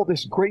they've got all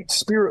this great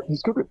spirit,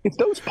 if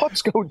those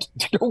putts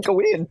don't go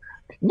in,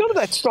 none of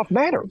that stuff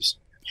matters.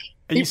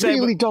 It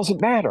really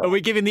doesn't matter. Are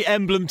we giving the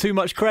emblem too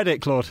much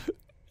credit, Claude?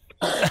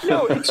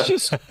 No, it's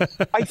just,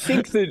 I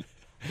think that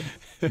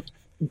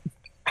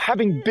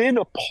having been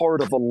a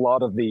part of a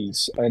lot of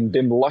these and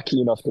been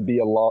lucky enough to be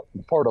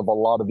part of a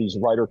lot of these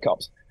Ryder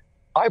Cups,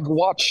 I've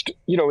watched,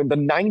 you know, in the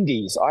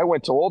 90s, I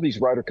went to all these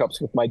Ryder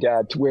Cups with my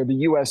dad to where the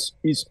U.S.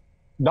 is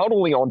not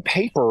only on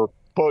paper,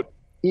 but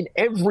in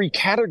every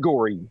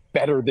category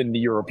better than the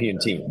European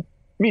team.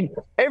 I mean,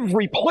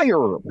 every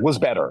player was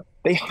better.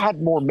 They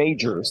had more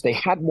majors. They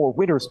had more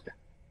winners.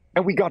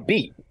 And we got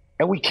beat.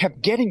 And we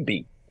kept getting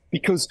beat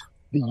because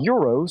the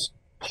Euros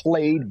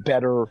played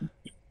better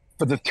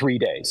for the 3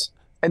 days.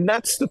 And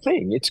that's the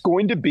thing. It's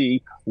going to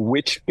be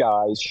which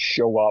guys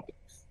show up.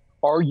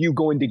 Are you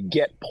going to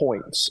get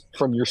points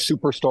from your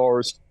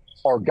superstars?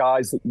 Are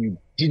guys that you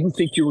didn't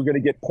think you were going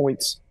to get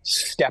points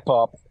step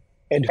up?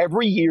 And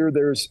every year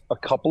there's a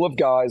couple of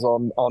guys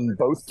on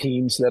both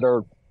teams that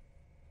are,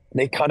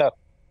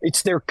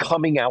 it's their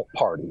coming out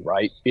party,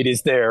 right? It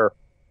is them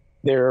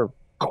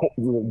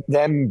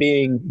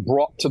being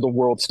brought to the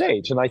world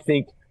stage. And I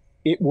think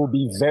it will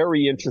be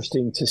very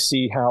interesting to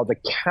see how the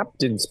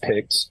captain's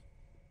picks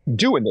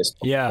do in this.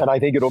 Yeah. And I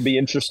think it'll be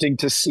interesting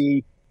to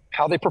see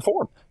how they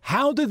perform.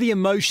 How do the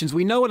emotions,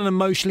 we know what an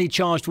emotionally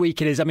charged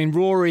week it is. I mean,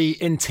 Rory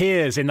in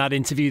tears in that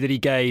interview that he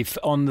gave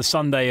on the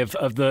Sunday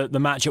of the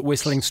match at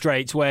Whistling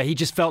Straits, where he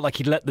just felt like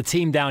he'd let the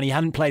team down. He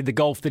hadn't played the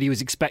golf that he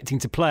was expecting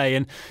to play.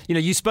 And, you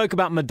know, you spoke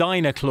about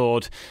Medina,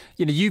 Claude.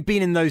 You know, you've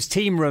been in those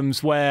team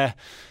rooms where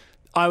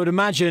I would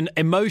imagine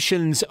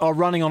emotions are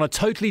running on a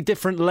totally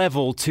different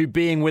level to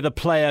being with a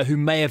player who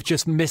may have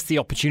just missed the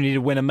opportunity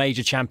to win a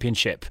major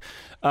championship.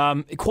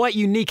 Quite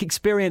unique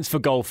experience for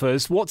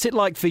golfers. What's it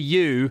like for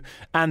you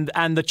and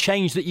the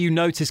change that you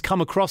notice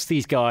come across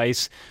these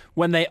guys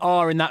when they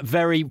are in that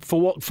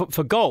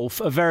for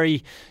golf, a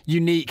very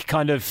unique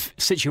kind of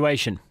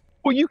situation?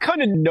 Well, you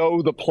kind of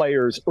know the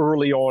players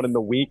early on in the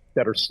week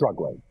that are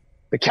struggling.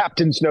 The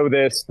captains know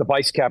this. The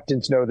vice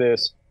captains know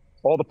this.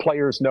 All the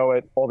players know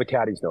it. All the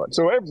caddies know it.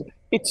 So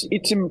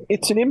it's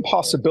an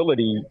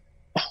impossibility.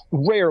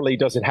 Rarely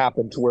does it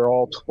happen to where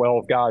all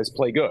 12 guys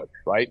play good,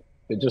 right?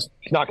 It's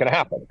not going to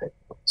happen.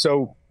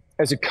 So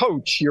as a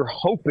coach, you're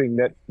hoping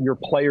that your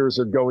players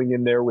are going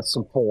in there with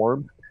some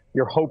form.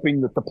 You're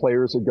hoping that the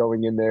players are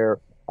going in there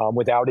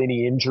without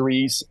any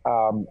injuries.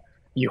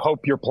 You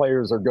hope your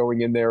players are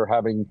going in there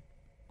having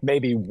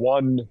maybe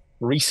won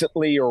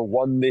recently or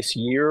won this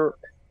year.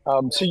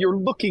 So you're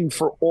looking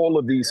for all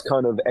of these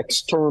kind of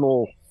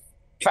external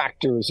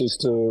factors as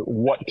to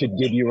what could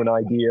give you an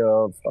idea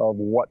of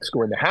what's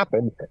going to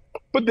happen.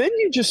 But then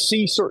you just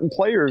see certain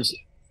players,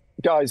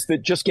 guys,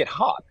 that just get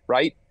hot,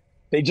 right?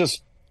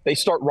 They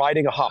start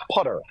riding a hot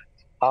putter.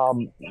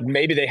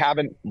 Maybe they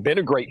haven't been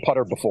a great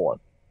putter before,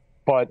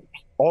 but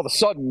all of a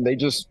sudden they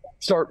just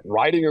start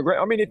riding a great.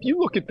 I mean, if you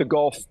look at the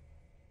golf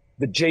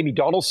that Jamie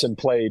Donaldson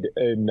played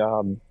in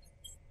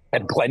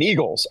at Glen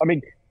Eagles, I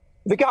mean,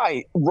 the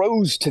guy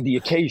rose to the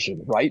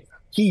occasion, right?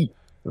 He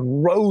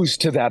rose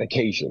to that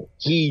occasion.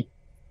 He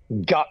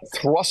got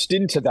thrust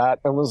into that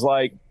and was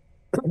like,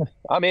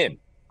 I'm in.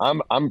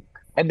 I'm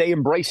and they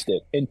embraced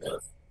it. And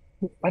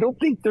I don't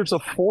think there's a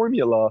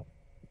formula,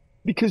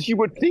 because you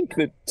would think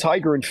that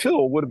Tiger and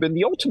Phil would have been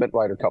the ultimate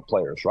Ryder Cup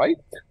players, right?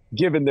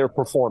 Given their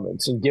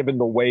performance and given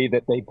the way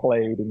that they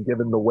played and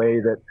given the way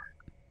that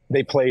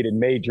they played in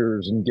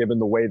majors and given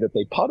the way that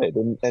they putted.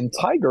 And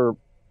Tiger,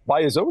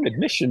 by his own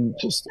admission,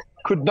 just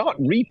could not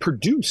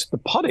reproduce the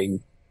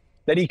putting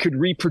that he could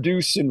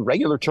reproduce in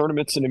regular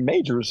tournaments and in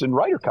majors and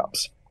Ryder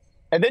Cups.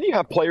 And then you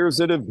have players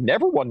that have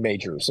never won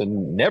majors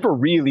and never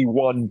really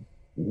won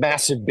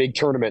massive big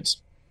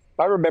tournaments.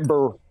 I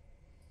remember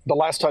the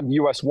last time the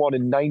U.S. won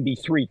in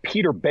 '93,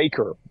 Peter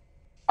Baker.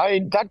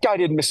 That guy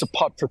didn't miss a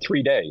putt for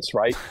 3 days,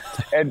 right?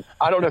 And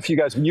I don't know if you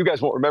guys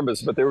won't remember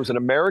this, but there was an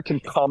American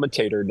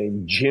commentator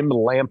named Jim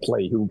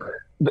Lampley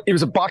he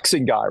was a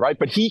boxing guy, right?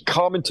 But he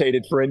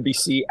commentated for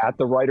NBC at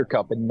the Ryder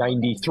Cup in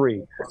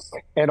 '93.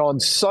 And on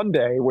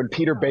Sunday, when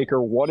Peter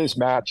Baker won his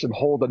match and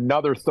holed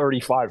another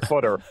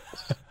 35-footer,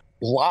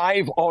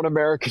 live on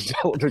American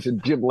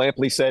television, Jim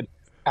Lampley said,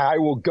 I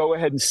will go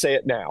ahead and say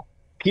it now.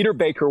 Peter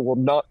Baker will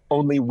not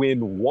only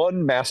win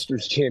one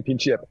Masters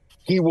championship,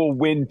 he will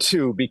win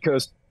two,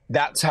 because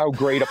that's how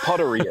great a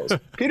putter he is.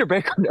 Peter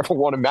Baker never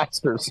won a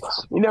Masters.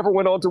 He never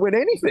went on to win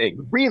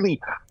anything, really,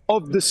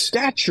 of the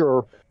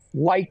stature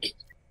like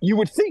you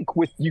would think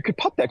you could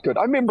putt that good.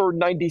 I remember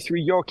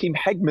 '93, Joachim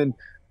Hegman,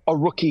 a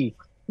rookie,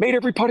 made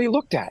every putt he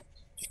looked at.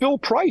 Phil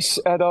Price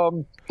at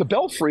the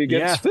Belfry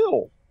against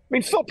Phil. I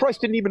mean, Phil Price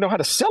didn't even know how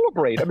to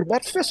celebrate. I mean,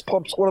 that fist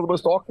pump's one of the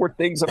most awkward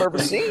things I've ever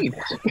seen.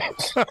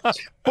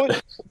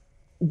 But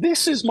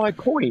this is my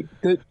point,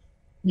 that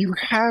you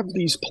have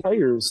these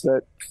players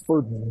that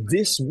for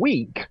this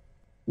week,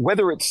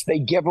 whether it's they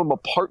give them a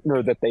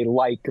partner that they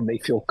like and they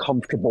feel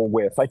comfortable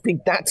with, I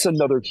think that's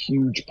another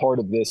huge part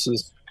of this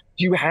is,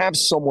 do you have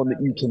someone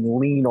that you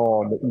can lean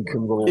on, that you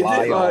can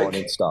rely on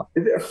and stuff?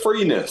 Is it a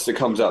freeness that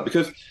comes out?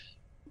 Because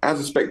as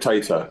a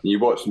spectator, you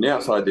watch from the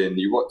outside in,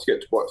 you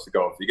get to watch the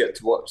golf, you get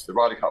to watch the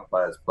Ryder Cup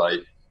players play.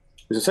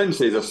 There's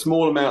essentially a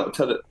small amount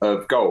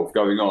of golf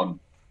going on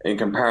in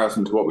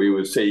comparison to what we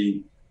would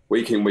see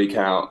week in, week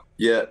out.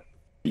 Yet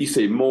you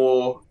see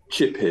more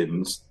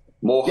chip-ins,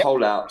 more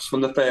hole-outs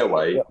from the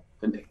fairway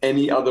than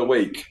any other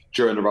week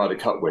during the Ryder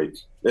Cup week.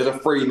 There's a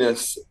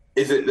freeness.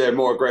 Is it they're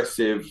more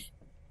aggressive?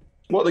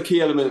 What are the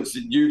key elements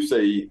that you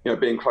see,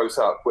 being close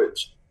up,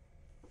 which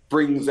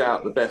brings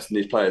out the best in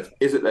these players?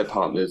 Is it their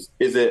partners?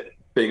 Is it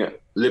being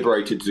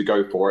liberated to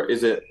go for it?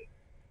 Is it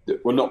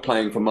that we're not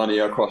playing for money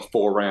across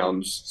 4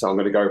 rounds, so I'm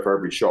going to go for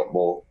every shot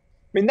more?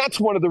 I mean, that's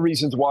one of the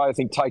reasons why I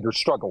think Tiger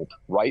struggled,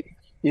 right?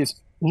 Is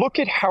look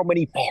at how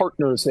many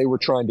partners they were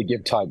trying to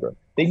give Tiger.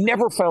 They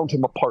never found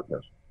him a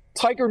partner.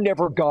 Tiger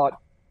never got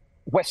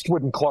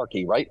Westwood and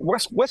Clarkey, right?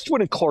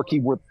 Westwood and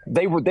Clarkey were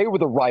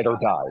the ride or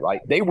die,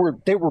 right? They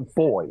were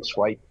boys,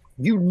 right?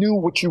 You knew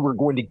what you were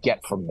going to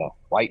get from them,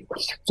 right?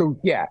 So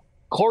yeah,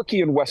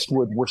 Clarkey and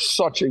Westwood were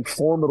such a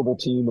formidable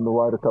team in the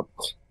Ryder Cup.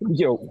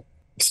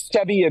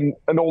 Seve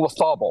and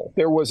Olazabal,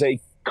 there was a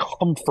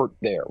comfort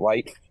there,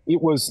 right?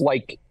 It was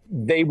like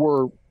they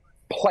were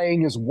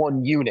playing as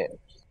one unit.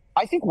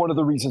 I think one of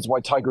the reasons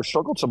why Tiger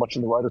struggled so much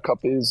in the Ryder Cup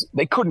is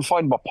they couldn't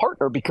find him a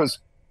partner, because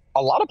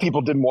a lot of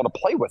people didn't want to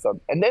play with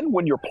him. And then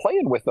when you're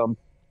playing with him,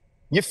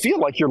 you feel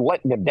like you're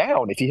letting him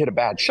down if you hit a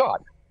bad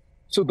shot.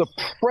 So the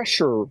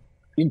pressure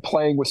in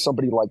playing with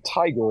somebody like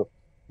Tiger,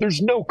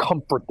 there's no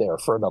comfort there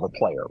for another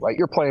player, right?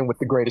 You're playing with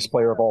the greatest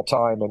player of all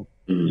time, and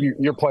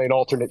you're playing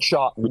alternate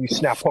shot, and you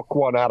snap hook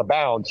one out of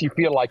bounds. You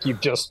feel like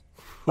you've just,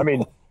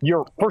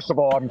 first of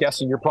all, I'm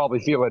guessing you're probably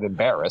feeling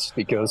embarrassed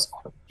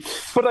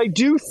but I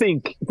do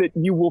think that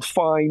you will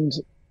find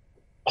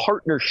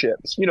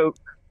partnerships,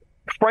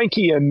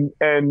 Frankie and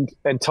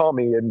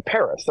Tommy in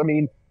Paris. I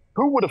mean,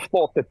 who would have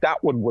thought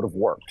that one would have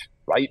worked,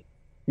 right?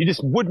 You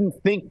just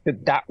wouldn't think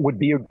that would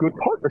be a good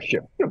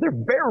partnership. They're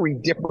very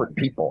different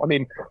people. I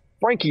mean,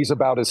 Frankie's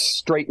about as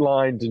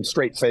straight-lined and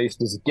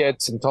straight-faced as it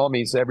gets, and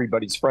Tommy's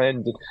everybody's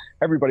friend, and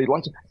everybody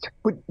likes him.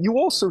 But you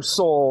also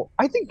saw,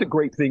 I think the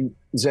great thing,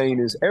 Zane,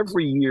 is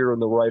every year in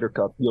the Ryder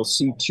Cup, you'll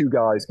see 2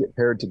 guys get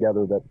paired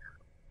together that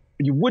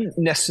you wouldn't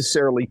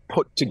necessarily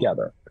put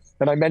together.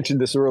 And I mentioned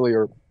this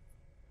earlier,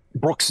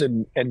 Brooks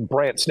and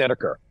Brandt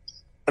Snedeker.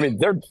 I mean,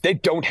 they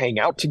don't hang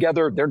out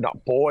together. They're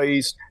not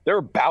boys. They're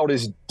about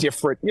as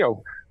different.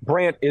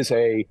 Brandt is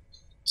a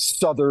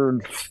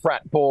Southern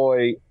frat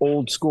boy,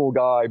 old school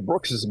guy.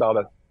 Brooks is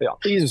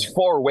he's as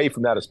far away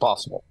from that as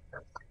possible.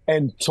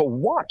 And to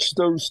watch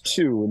those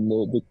two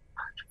and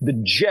the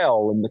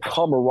gel and the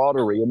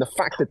camaraderie and the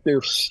fact that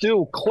they're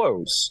still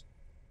close,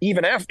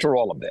 even after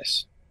all of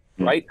this,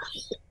 right?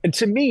 And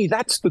to me,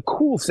 that's the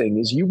cool thing,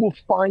 is you will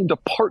find a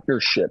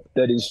partnership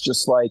that is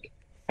just like,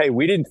 hey,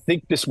 we didn't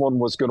think this one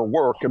was going to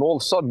work, and all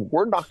of a sudden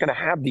we're not going to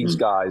have these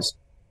guys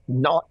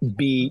not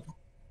be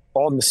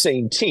on the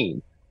same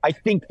team. I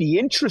think the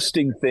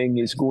interesting thing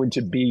is going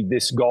to be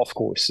this golf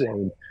course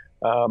thing.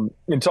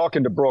 In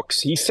talking to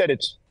Brooks, he said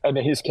and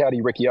his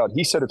caddy, Ricky Out,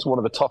 he said it's one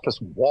of the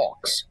toughest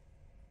walks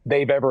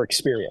they've ever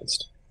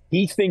experienced.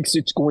 He thinks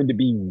it's going to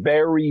be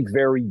very,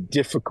 very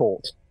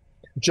difficult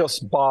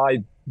just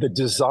by the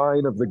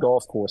design of the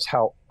golf course,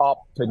 how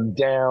up and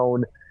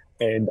down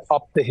and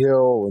up the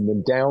hill and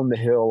then down the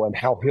hill and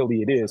how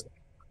hilly it is.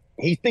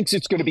 He thinks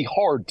it's going to be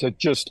hard to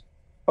just,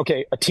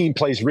 okay, a team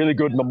plays really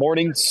good in the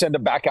morning, send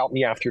them back out in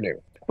the afternoon.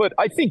 But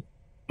I think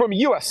from a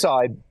U.S.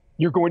 side,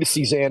 you're going to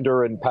see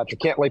Xander and Patrick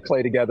Cantlay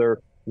play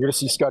together. You're going to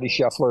see Scotty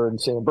Scheffler and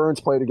Sam Burns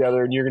play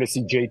together, and you're going to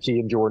see JT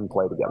and Jordan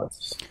play together.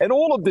 And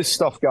all of this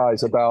stuff,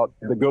 guys, about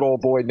the good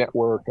old boy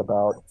network,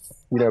 about,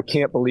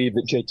 can't believe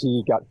that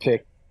JT got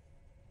picked.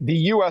 The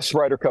U.S.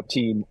 Ryder Cup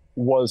team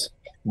was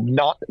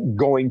not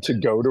going to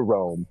go to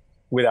Rome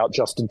without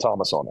Justin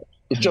Thomas on it.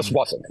 It just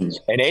wasn't.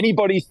 And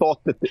anybody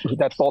thought that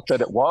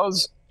it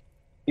was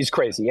is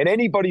crazy. And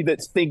anybody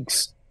that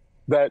thinks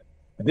that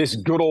this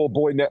good old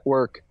boy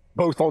network,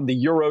 both on the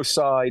Euro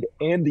side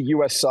and the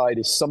U.S. side,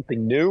 is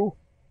something new,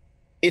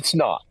 it's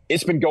not.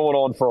 It's been going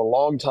on for a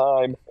long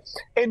time.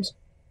 And,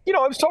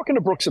 I was talking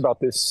to Brooks about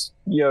this,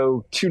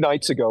 2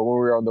 nights ago when we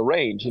were on the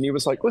range, and he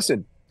was like,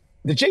 listen,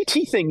 the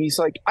JT thing, he's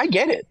like, I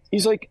get it.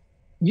 He's like,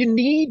 you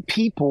need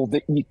people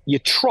that you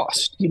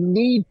trust. You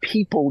need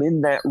people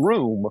in that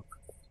room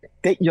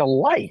that you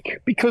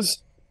like,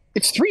 because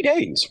it's 3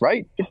 days,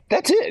 right?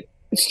 That's it.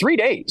 It's 3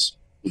 days.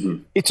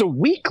 Mm-hmm. It's a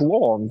week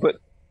long, but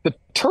the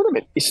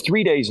tournament is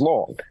 3 days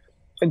long.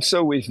 And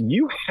so if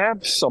you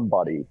have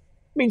somebody,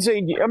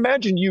 Zane,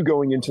 imagine you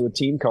going into a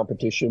team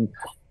competition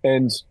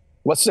and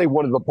let's say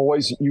one of the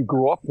boys that you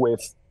grew up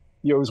with,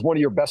 is one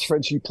of your best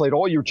friends you played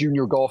all your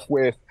junior golf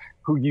with,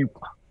 who you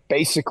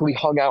basically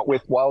hung out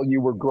with while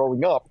you were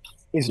growing up,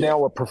 is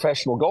now a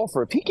professional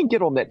golfer. If he can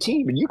get on that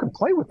team and you can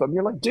play with him,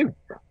 you're like, dude,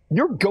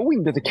 you're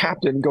going to the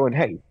captain and going,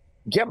 hey,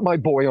 get my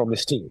boy on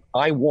this team.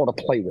 I want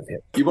to play with him.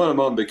 You want him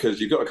on because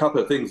you've got a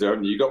couple of things there,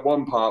 haven't you? You've got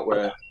one part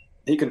where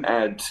he can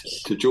add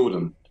to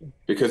Jordan,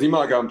 because he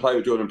might go and play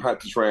with Jordan in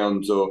practice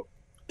rounds, or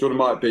Jordan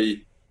might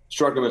be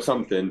struggling with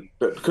something,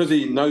 but because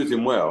he knows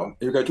him well,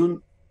 he'll go,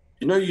 Jordan,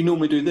 you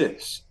normally do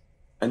this.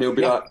 And he'll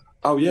be like,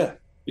 oh, yeah.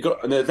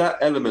 And there's that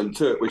element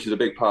to it, which is a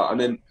big part. And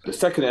then the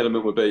second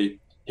element would be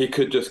he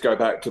could just go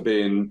back to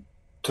being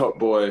top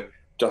boy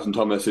Justin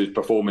Thomas, who's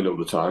performing all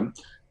the time.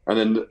 And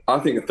then I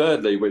think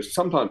thirdly, which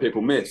sometimes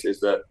people miss, is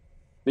that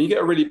when you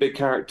get a really big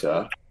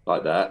character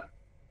like that,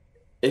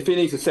 if he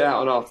needs to sit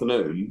out an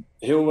afternoon,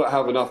 he'll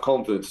have enough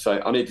confidence to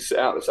say, I need to sit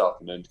out this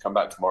afternoon to come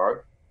back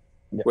tomorrow.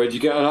 Yeah. Whereas you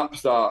get an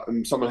upstart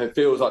and someone who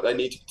feels like they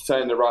need to be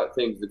saying the right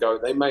things to go,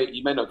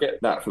 you may not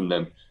get that from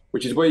them,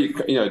 which is where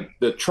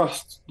the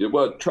trust, the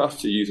word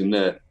trust you're using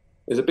there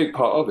is a big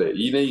part of it.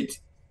 You need,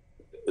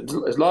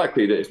 it's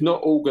likely that it's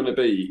not all going to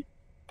be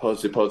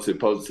positive.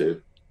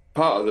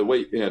 Part of the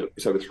week,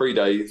 it's over 3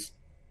 days,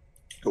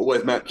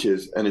 always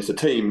matches, and it's a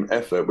team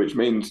effort, which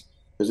means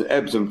there's an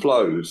ebbs and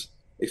flows.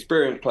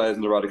 Experienced players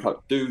in the Ryder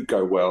Cup do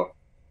go well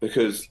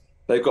because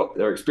they've got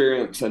their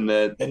experience, and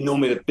they're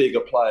normally the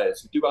bigger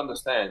players who do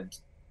understand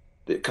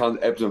the kind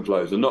of ebbs and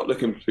flows. They're not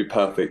looking to be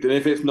perfect. And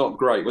if it's not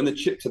great, when the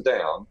chips are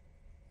down,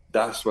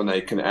 that's when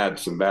they can add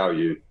some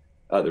value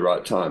at the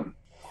right time.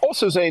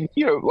 Also, Zane,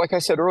 like I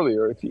said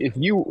earlier, if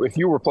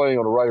you were playing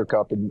on a Ryder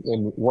Cup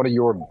and one of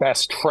your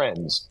best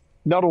friends,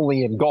 not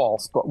only in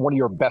golf, but one of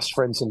your best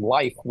friends in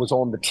life was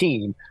on the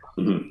team,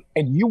 mm-hmm.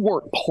 and you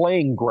weren't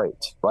playing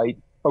great, right?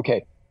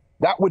 Okay,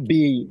 that would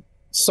be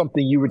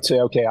something you would say,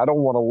 okay, I don't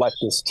want to let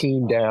this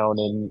team down,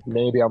 and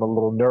maybe I'm a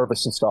little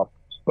nervous and stuff.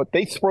 But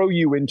they throw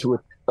you into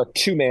a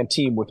two-man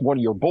team with one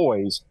of your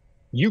boys.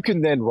 You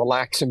can then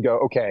relax and go,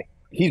 okay,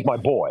 he's my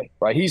boy,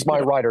 right? He's my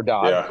ride or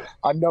die. Yeah.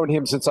 I've known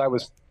him since I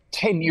was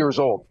 10 years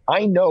old.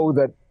 I know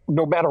that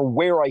no matter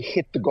where I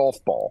hit the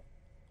golf ball,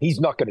 he's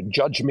not going to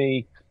judge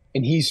me,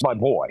 and he's my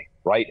boy,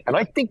 right? And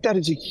I think that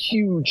is a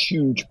huge,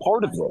 huge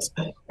part of this.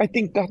 I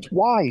think that's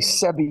why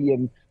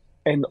Seve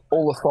and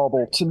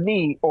Olafable, to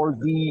me,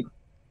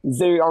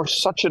 they are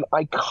such an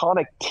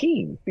iconic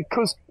team,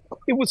 because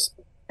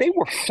they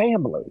were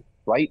family,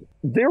 right?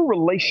 Their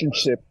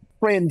relationship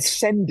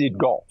transcended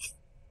golf,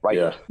 right?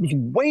 Yeah. It was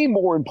way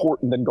more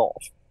important than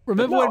golf.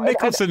 Remember when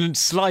Mickelson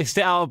sliced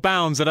it out of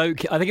bounds at I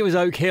think it was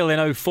Oak Hill in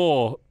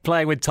 2004,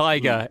 playing with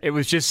Tiger. It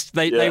was just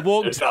they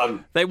walked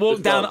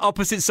down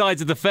opposite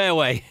sides of the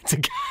fairway to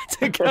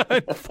go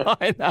and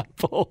find that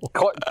ball.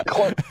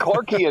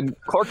 Clarkie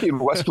and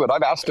Westwood,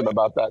 I've asked him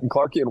about that, and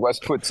Clarkie and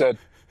Westwood said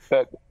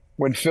that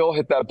when Phil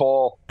hit that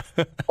ball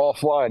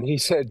offline, he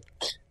said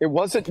it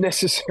wasn't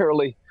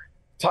necessarily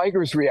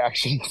Tiger's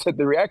reaction. He said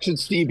the reaction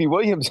Stevie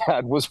Williams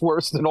had was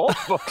worse than all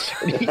of them,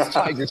 and he's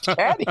Tiger's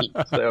caddy.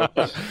 So,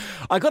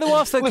 I got to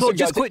ask though, Claude,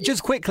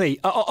 just quickly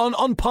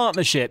on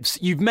partnerships.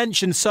 You've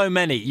mentioned so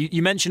many.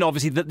 You mentioned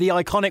obviously that the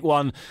iconic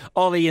one,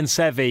 Ollie and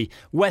Seve,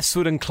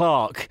 Westwood and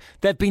Clark.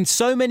 There've been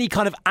so many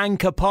kind of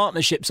anchor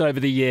partnerships over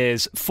the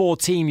years for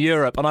Team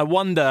Europe, and I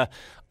wonder,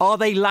 are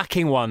they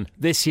lacking one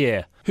this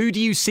year? Who do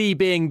you see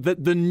being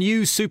the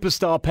new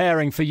superstar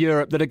pairing for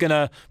Europe that are going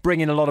to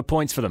bring in a lot of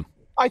points for them?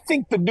 I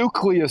think the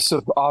nucleus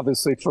of,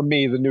 obviously, for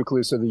me, the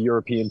nucleus of the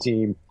European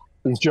team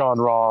is Jon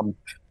Rahm,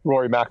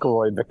 Rory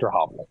McIlroy, and Victor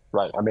Hovland,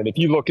 right? I mean, if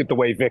you look at the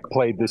way Vic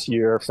played this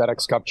year,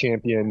 FedEx Cup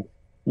champion,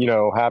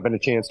 having a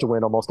chance to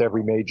win almost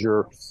every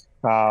major.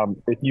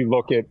 If you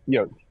look at,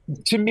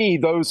 to me,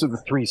 those are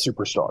the three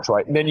superstars,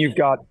 right? And then you've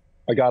got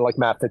a guy like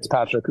Matt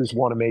Fitzpatrick, who's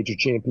won a major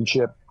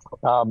championship.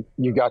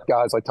 You've got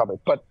guys like Tommy.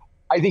 But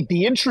I think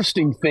the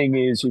interesting thing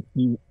is,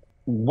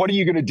 what are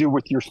you going to do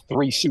with your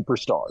three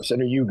superstars?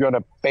 And are you going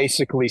to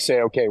basically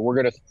say, okay, we're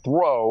going to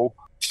throw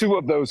two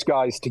of those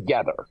guys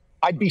together?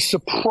 I'd be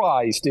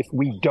surprised if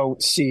we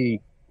don't see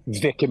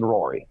Vic and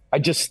Rory.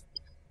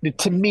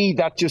 To me,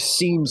 that just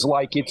seems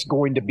like it's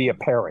going to be a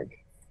pairing.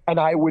 And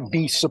I would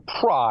be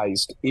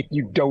surprised if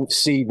you don't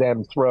see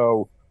them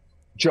throw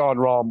Jon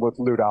Rahm with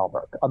Lude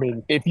Alberg. I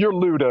mean, if you're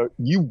Lude,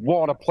 you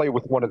want to play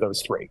with one of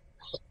those three.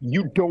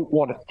 You don't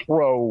want to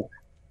throw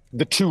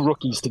the two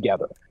rookies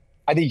together.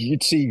 I think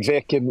you'd see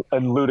Vic and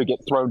Lude get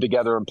thrown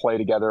together and play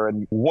together,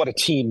 and what a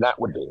team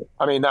that would be.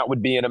 I mean, that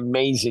would be an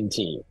amazing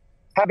team.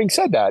 Having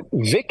said that,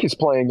 Vic is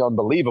playing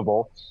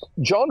unbelievable.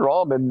 Jon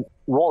Rahm and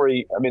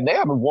Rory, I mean, they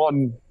haven't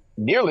won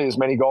nearly as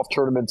many golf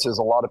tournaments as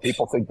a lot of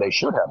people think they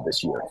should have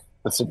this year.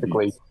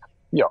 Specifically,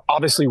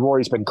 obviously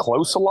Rory's been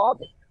close a lot,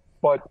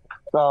 but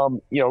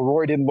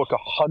Rory didn't look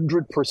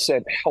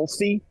 100%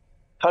 healthy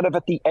kind of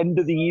at the end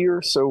of the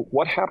year. So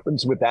what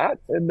happens with that?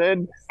 And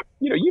then,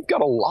 you've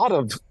got a lot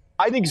of,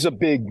 I think it's a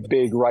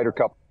big Ryder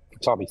Cup for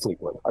Tommy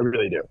Fleetwood. I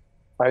really do.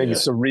 I think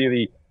it's a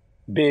really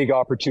big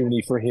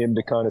opportunity for him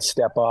to kind of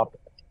step up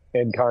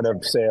and kind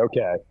of say,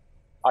 okay,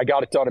 I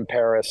got it done in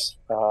Paris.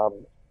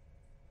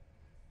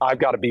 I've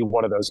got to be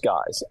one of those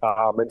guys.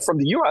 And from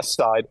the U.S.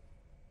 side,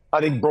 I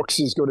think Brooks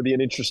is going to be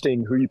an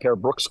interesting who you pair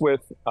Brooks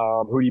with,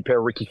 who you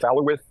pair Ricky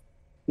Fowler with.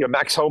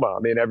 Max Homa. I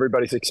mean,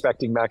 everybody's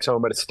expecting Max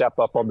Homa to step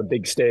up on the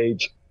big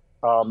stage.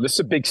 This is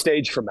a big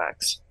stage for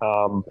Max.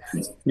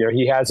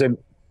 He hasn't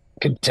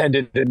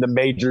contended in the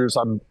majors.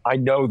 I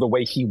know the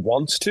way he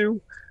wants to.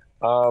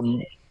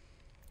 And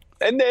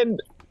then,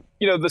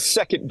 the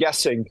second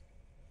guessing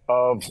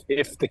of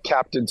if the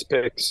captain's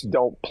picks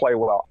don't play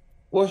well.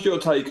 What's your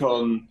take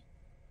on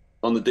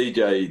the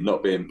DJ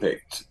not being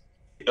picked?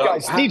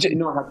 Guys, how DJ do you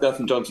not have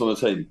Dustin Johnson on the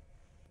team?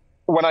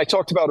 When I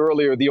talked about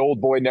earlier, the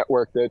old boy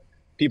network that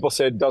people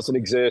said doesn't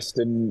exist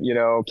and,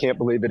 can't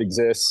believe it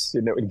exists,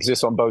 it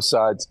exists on both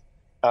sides.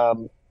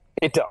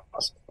 It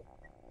does.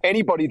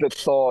 Anybody that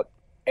thought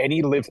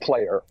any live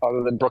player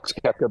other than Brooks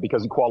Koepka,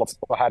 because he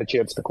had a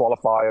chance to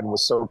qualify and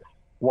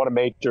won a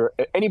major,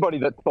 anybody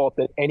that thought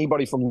that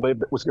anybody from live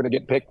that was going to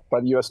get picked by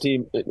the U.S.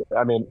 team,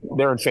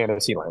 they're in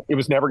fantasy land. It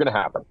was never going to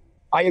happen.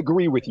 I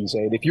agree with you,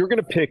 Zane. If you're going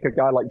to pick a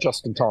guy like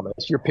Justin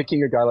Thomas, you're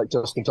picking a guy like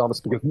Justin Thomas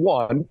because,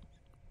 one,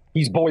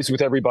 he's boys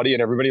with everybody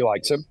and everybody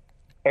likes him.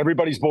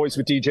 Everybody's boys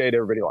with DJ and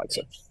everybody likes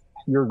him.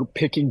 You're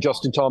picking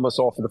Justin Thomas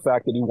off of the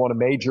fact that he won a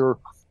major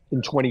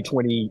in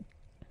 2020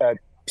 at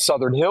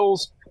Southern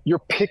Hills. You're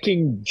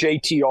picking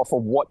JT off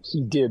of what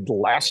he did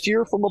last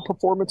year from a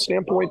performance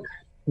standpoint,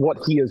 what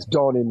he has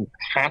done in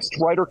past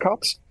Ryder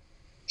Cups.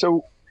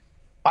 So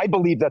I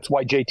believe that's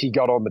why JT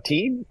got on the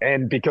team,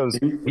 and because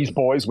he's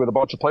boys with a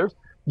bunch of players.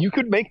 You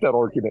could make that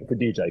argument for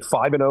DJ.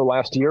 5-0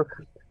 last year.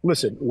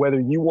 Listen, whether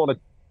you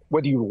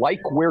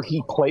like where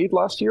he played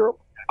last year,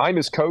 I'm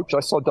his coach.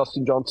 I saw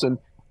Dustin Johnson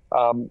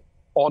on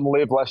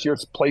live last year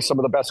play some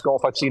of the best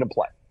golf I've seen him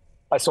play.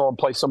 I saw him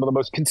play some of the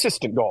most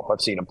consistent golf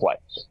I've seen him play.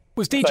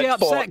 Was DJ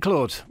upset,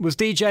 Claude? Was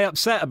DJ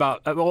upset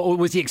about, or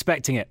was he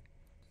expecting it?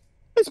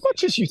 As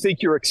much as you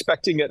think you're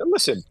expecting it.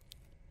 Listen,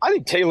 I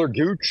think Taylor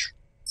Gooch,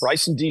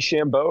 Bryson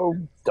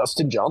DeChambeau,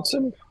 Dustin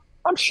Johnson,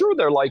 I'm sure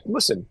they're like,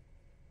 listen,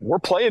 we're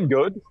playing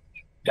good.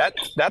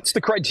 That's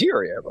the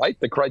criteria, right?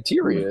 The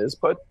criteria is,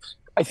 but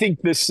I think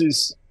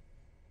this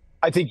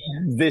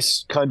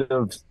kind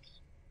of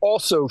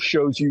also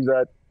shows you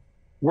that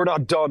we're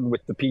not done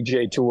with the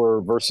PGA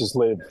Tour versus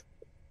Live.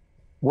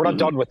 We're not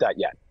done with that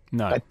yet.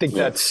 No. I think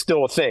that's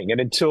still a thing.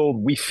 And until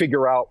we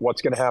figure out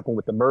what's going to happen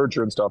with the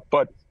merger and stuff.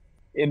 But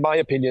in my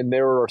opinion,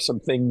 there are some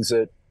things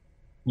that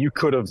you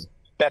could have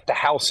bet the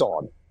house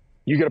on.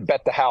 You could have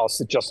bet the house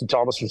that Justin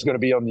Thomas was going to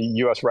be on the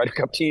U.S. Ryder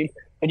Cup team.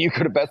 And you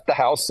could have bet the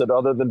house that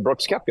other than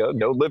Brooks Koepka,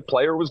 no Live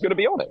player was going to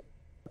be on it.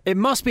 It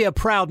must be a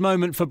proud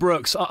moment for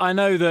Brooks. I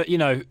know that,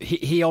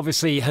 he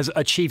obviously has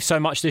achieved so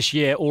much this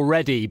year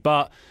already,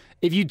 but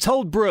if you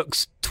told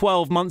Brooks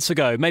 12 months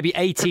ago, maybe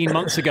 18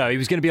 months ago, he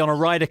was going to be on a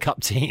Ryder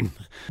Cup team,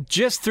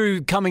 just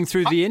through coming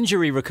through the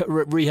injury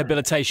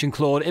rehabilitation,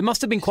 Claude, it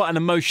must have been quite an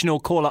emotional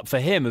call-up for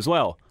him as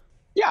well.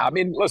 Yeah, I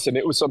mean, listen,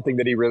 it was something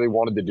that he really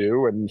wanted to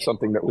do and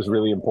something that was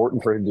really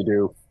important for him to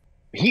do.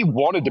 He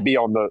wanted to be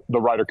on the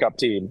Ryder Cup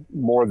team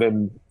more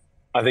than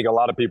I think a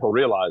lot of people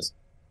realize.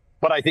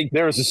 But I think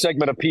there is a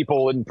segment of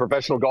people in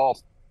professional golf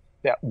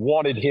that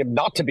wanted him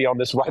not to be on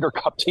this Ryder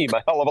Cup team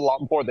a hell of a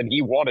lot more than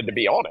he wanted to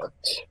be on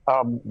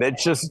it.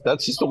 That's just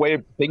the way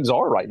things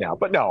are right now.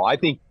 But no, I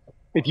think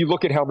if you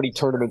look at how many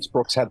tournaments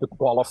Brooks had to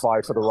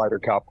qualify for the Ryder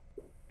Cup,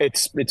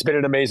 It's been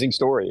an amazing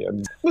story.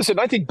 And listen,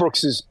 I think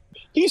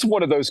he's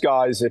one of those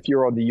guys, if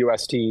you're on the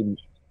U.S. team,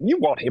 you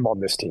want him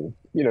on this team.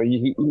 You know,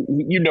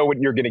 you know what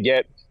you're going to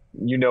get.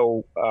 You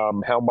know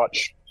how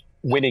much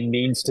winning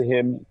means to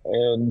him.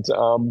 And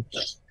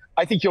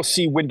I think you'll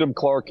see Wyndham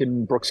Clark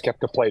and Brooks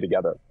Koepka play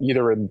together,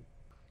 either in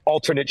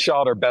alternate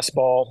shot or best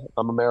ball.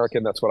 I'm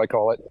American, that's what I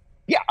call it.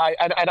 Yeah,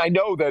 I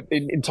know that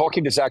in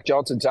talking to Zach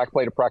Johnson, Zach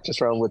played a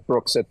practice round with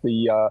Brooks at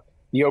the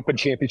Open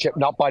Championship,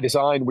 not by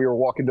design. We were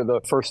walking to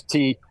the first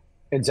tee,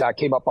 and Zach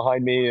came up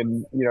behind me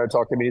and,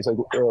 talked to me. He's like,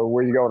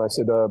 where are you going? I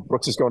said,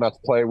 Brooks is going out to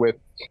play with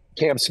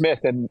Cam Smith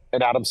and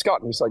Adam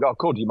Scott. And he's like, oh,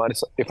 cool. Do you mind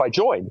if I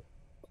join?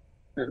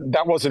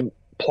 That wasn't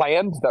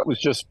planned. That was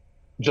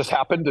just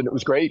happened, and it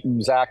was great.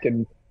 And Zach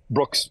and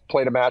Brooks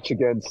played a match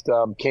against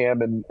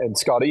Cam and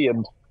Scotty.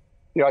 And,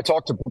 I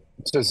talked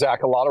to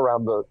Zach a lot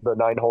around the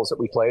 9 holes that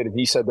we played, and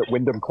he said that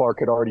Wyndham Clark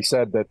had already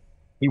said that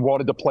he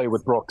wanted to play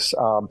with Brooks.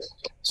 So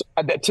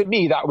to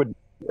me, that would,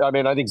 I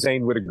think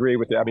Zane would agree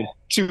with it.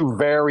 Two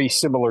very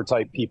similar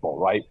type people,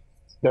 right?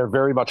 They're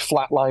very much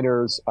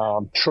flatliners,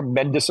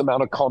 tremendous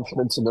amount of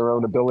confidence in their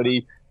own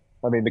ability.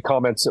 The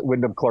comments that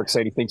Wyndham Clark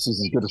said he thinks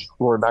he's as good as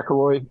Rory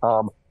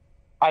McIlroy.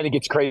 I think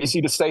it's crazy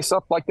to say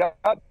stuff like that,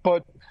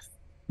 but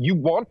you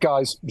want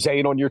guys,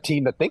 Zane, on your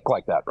team that think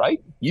like that,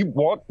 right? You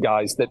want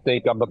guys that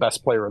think I'm the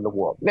best player in the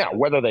world. Now,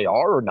 whether they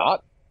are or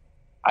not,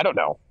 I don't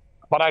know.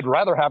 But I'd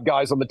rather have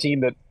guys on the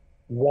team that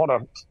want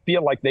to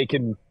feel like they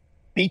can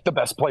beat the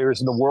best players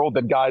in the world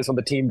than guys on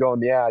the team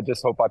going, yeah, I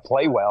just hope I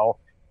play well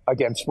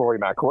against Rory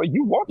McIlroy.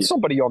 You want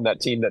somebody on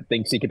that team that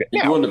thinks he can be.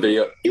 You want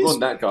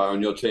that guy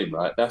on your team,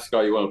 right? That's the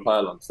guy you want to play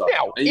alongside.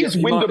 Now, he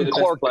might be the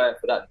Clark best player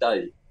for that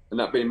day, and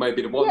that being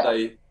maybe the one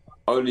day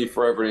only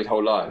forever in his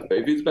whole life. But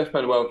if he's the best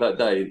player in the world that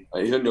day,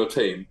 he's on your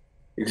team,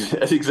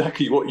 that's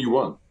exactly what you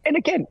want. And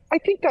again, I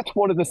think that's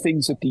one of the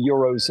things that the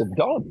Euros have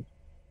done,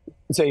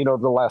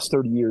 over the last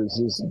 30 years,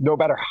 is no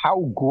matter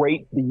how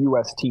great the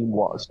U.S. team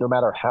was, no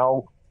matter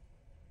how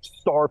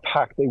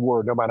star-packed they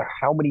were, no matter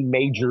how many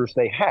majors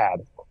they had,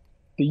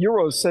 the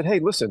Euros said, hey,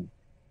 listen,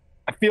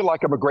 I feel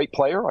like I'm a great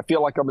player. I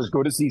feel like I'm as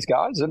good as these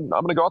guys, and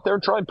I'm going to go out there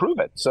and try and prove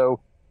it.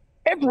 So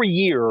every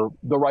year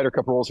the Ryder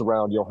Cup rolls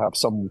around, you'll have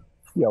some,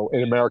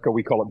 in America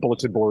we call it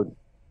bulletin board,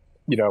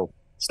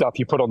 stuff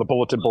you put on the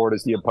bulletin board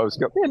as the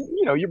opposed.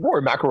 And, your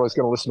boy McIlroy is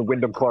going to listen to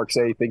Wyndham Clark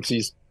say he thinks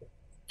he's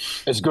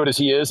as good as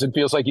he is and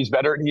feels like he's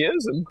better than he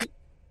is. And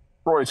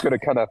Rory's going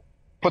to kind of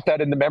put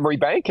that in the memory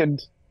bank.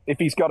 And if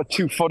he's got a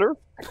 2-footer,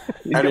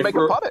 he's going to make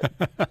a putt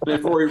it. And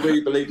if Rory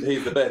really believes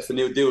he's the best, then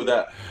he'll deal with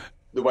that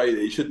the way that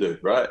he should do,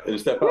 right? And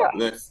step up.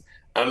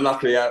 And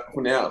luckily,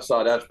 from the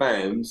outside, as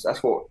fans,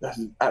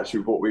 that's actually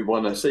what we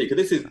want to see. Because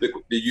this is the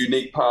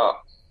unique part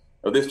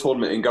of this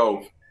tournament in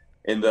golf,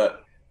 in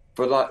that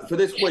for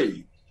this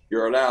week,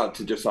 you're allowed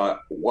to just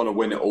want to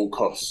win at all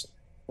costs.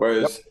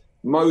 Whereas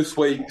most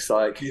weeks,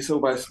 it's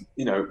almost,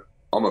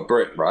 I'm a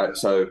Brit, right?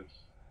 So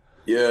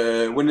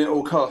win at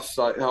all costs.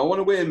 I want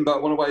to win, but I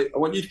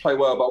want you to play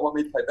well, but I want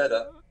me to play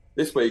better.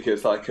 This week,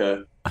 it's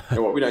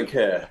we don't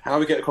care how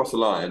we get across the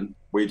line.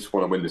 We just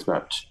want to win this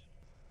match.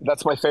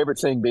 That's my favorite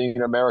thing being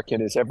an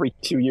American is every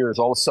 2 years,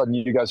 all of a sudden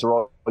you guys are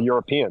all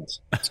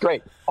Europeans. It's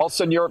great. All of a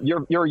sudden you're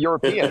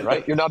European,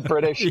 right? You're not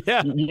British.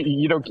 Yeah.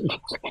 You don't,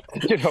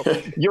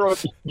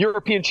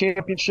 European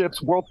Championships,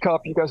 World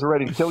Cup, you guys are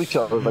ready to kill each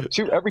other. But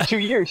every 2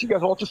 years, you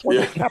guys all just want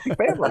to be a happy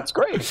family. It's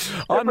great.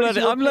 I'm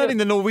learning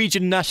the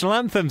Norwegian national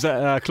anthems,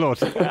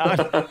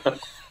 Claude.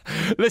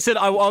 Listen,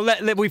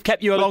 we've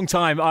kept you a long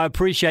time. I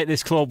appreciate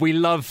this, Claude.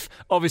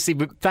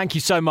 Thank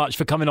you so much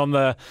for coming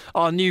on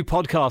our new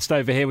podcast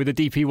over here with the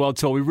DP World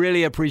Tour. We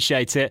really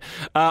appreciate it.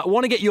 I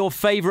want to get your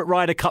favourite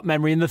Ryder Cup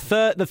memory in the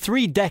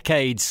 3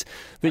 decades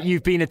that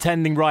you've been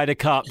attending Ryder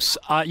Cups.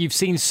 You've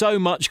seen so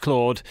much,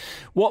 Claude.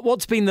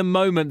 What's been the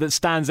moment that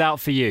stands out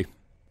for you?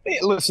 Hey,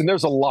 listen,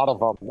 there's a lot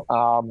of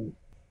them.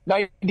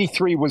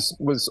 93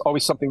 was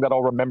always something that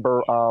I'll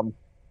remember.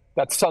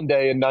 That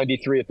Sunday in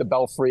 93 at the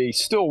Belfry,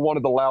 still one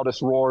of the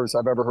loudest roars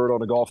I've ever heard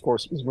on a golf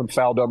course was when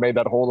Faldo made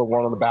that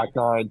hole-in-one on the back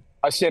nine.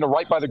 I was standing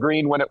right by the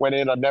green when it went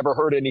in. I've never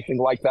heard anything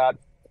like that.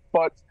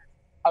 But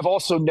I've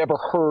also never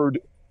heard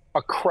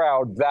a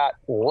crowd that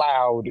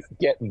loud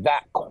get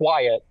that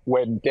quiet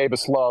when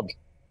Davis Love,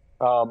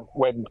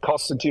 when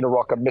Costantino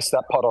Rocca missed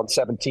that putt on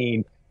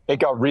 17. It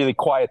got really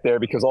quiet there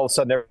because all of a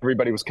sudden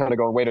everybody was kind of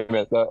going, wait a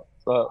minute,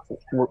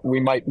 we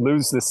might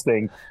lose this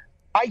thing.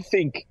 I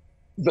think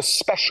the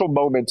special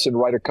moments in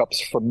Ryder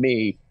Cups for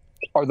me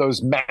are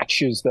those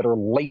matches that are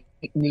late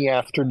in the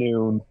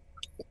afternoon.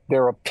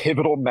 They're a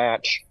pivotal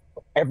match.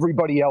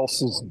 Everybody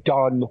else is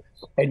done.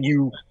 And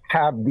you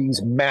have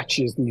these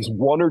matches, these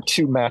 1 or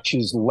 2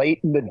 matches late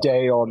in the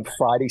day on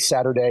Friday,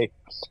 Saturday,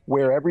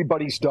 where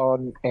everybody's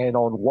done. And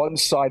on one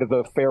side of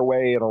the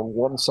fairway and on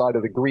one side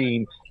of the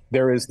green,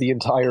 there is the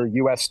entire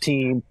U.S.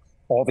 team,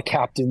 all the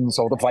captains,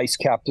 all the vice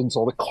captains,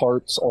 all the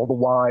carts, all the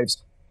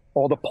wives,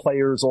 all the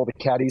players, all the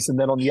caddies, and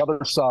then on the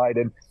other side,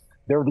 and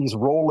there are these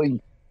rolling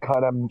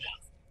kind of,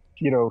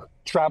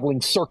 traveling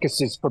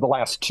circuses for the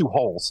last 2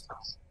 holes,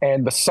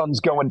 and the sun's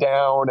going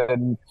down,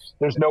 and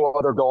there's no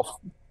other golf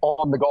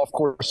on the golf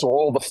course. So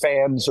all the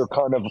fans are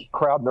kind of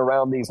crowding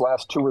around these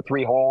last 2 or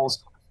 3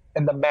 holes,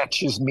 and the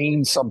matches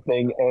mean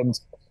something. And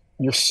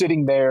you're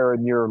sitting there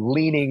and you're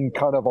leaning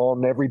kind of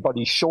on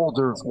everybody's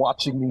shoulders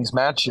watching these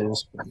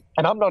matches.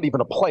 And I'm not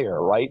even a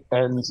player, right?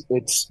 And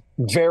it's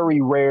very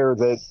rare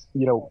that,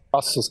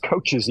 us as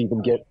coaches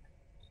even get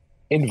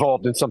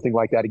involved in something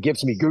like that. It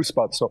gives me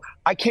goosebumps. So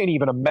I can't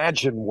even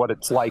imagine what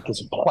it's like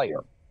as a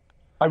player.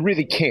 I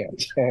really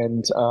can't.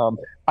 And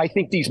I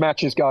think these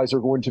matches, guys, are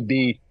going to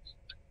be,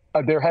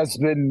 there has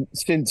been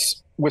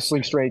since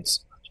Whistling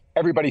Straits,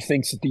 everybody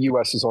thinks that the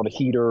U.S. is on a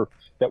heater,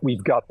 that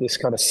we've got this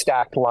kind of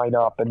stacked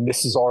lineup, and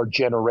this is our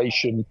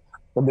generation,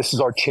 and this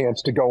is our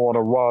chance to go on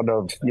a run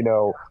of,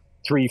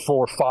 3,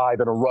 4, 5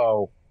 in a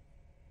row.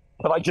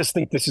 But I just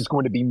think this is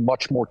going to be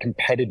much more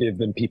competitive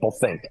than people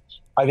think.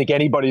 I think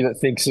anybody that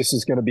thinks this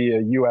is going to be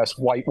a U.S.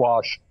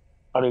 whitewash,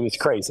 it's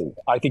crazy.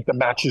 I think the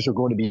matches are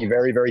going to be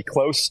very, very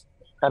close.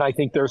 And I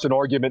think there's an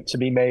argument to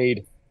be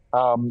made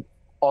on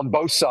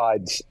both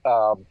sides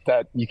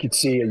that you could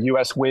see a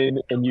U.S.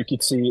 win and you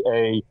could see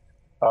a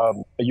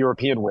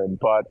European win.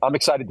 But I'm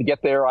excited to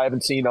get there. I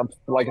haven't seen,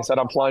 like I said,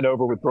 I'm flying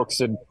over with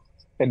Brooks and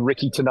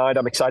Ricky tonight.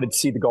 I'm excited to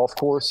see the golf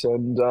course.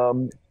 And,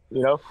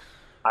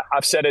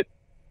 I've said it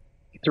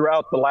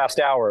throughout the last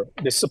hour,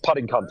 this is a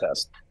putting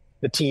contest.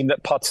 The team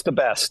that putts the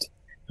best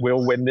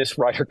will win this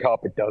Ryder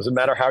Cup. It doesn't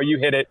matter how you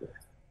hit it.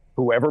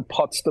 Whoever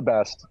putts the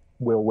best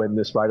will win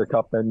this Ryder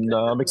Cup. And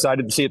I'm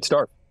excited to see it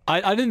start.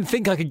 I didn't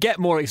think I could get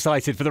more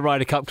excited for the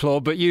Ryder Cup,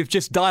 Claude, but you've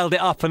just dialed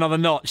it up another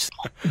notch.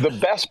 The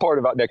best part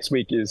about next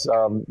week is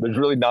there's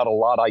really not a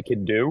lot I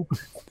can do.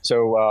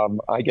 So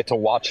I get to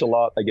watch a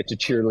lot. I get to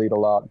cheerlead a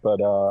lot. But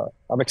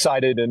I'm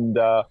excited, and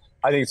I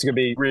think it's going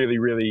to be really,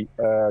 really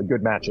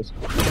good matches.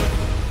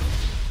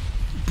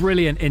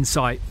 Brilliant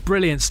insight.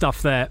 Brilliant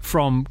stuff there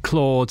from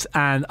Claude.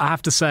 And I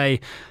have to say,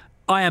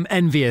 I am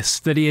envious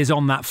that he is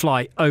on that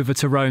flight over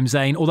to Rome,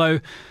 Zane, although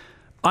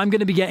I'm going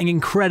to be getting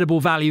incredible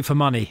value for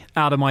money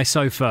out of my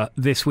sofa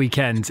this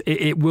weekend.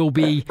 It will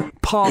be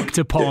parked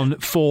upon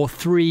for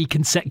 3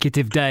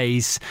 consecutive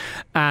days.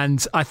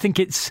 And I think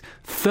it's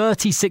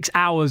 36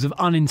 hours of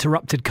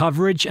uninterrupted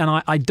coverage. And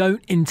I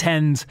don't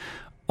intend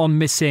on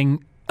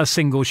missing a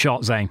single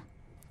shot, Zane.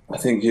 I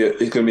think there's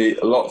going to be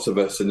lots of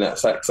us in that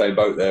same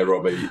boat there,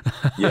 Robbie.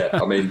 Yeah,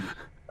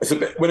 it's a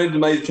bit, when the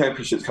major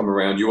championships come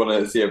around, you want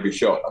to see every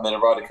shot. And then a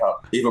Ryder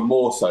Cup, even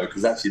more so,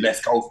 because there's actually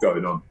less golf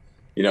going on.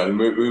 We've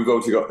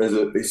obviously got.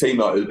 It seemed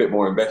like there's a bit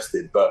more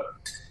invested, but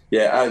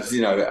yeah, as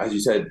you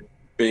said,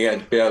 being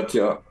able to be able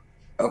to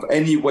of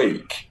any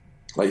week,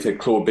 like you said,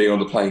 Claude being on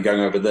the plane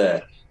going over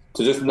there,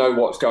 to just know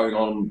what's going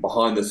on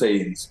behind the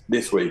scenes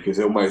this week is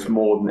almost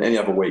more than any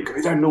other week.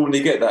 We don't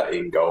normally get that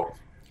in golf.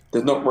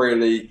 There's not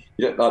really,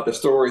 like the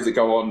stories that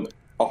go on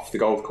off the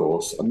golf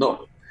course are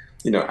not,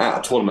 at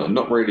a tournament, are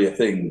not really a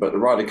thing. But the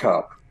Ryder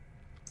Cup,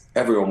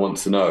 everyone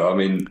wants to know.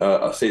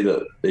 I see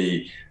that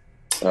the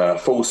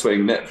Full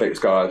Swing Netflix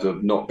guys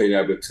have not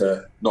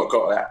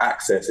got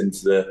access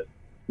into the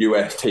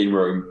US team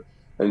room,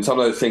 and some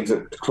of those things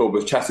that Claude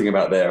was chatting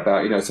about there,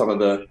 about some of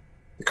the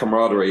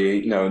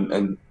camaraderie,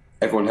 and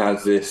everyone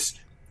has this.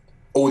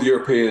 All the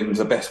Europeans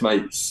are best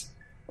mates,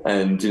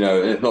 and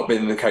it's not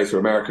been the case for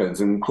Americans.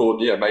 And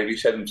Claude, maybe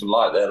shedding some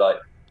light there, like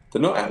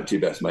they're not actually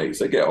best mates.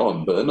 They get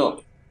on, but they're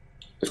not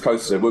as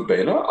close as they would be.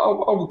 And I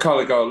would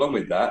kind of go along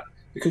with that,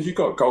 because you've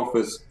got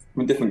golfers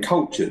from different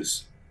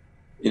cultures.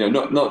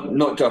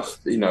 Not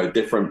just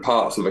different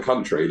parts of the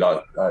country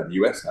like the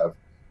US have,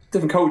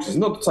 different cultures.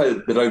 Not to say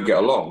that they don't get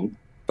along,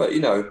 but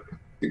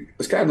the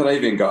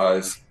Scandinavian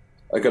guys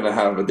are going to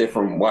have a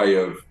different way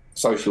of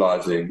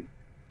socialising,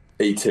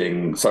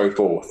 eating, so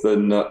forth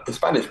than the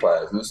Spanish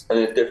players, and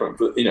it's different.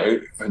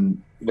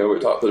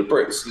 It's up to the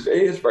Brits.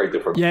 It is very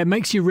different. Yeah, it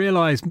makes you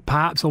realise,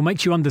 perhaps, or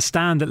makes you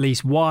understand at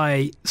least,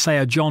 why, say,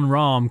 a Jon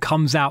Rahm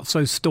comes out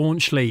so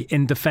staunchly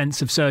in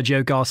defence of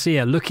Sergio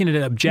Garcia. Looking at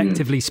it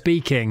objectively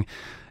speaking,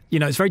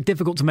 it's very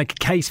difficult to make a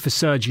case for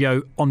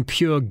Sergio on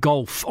pure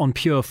golf, on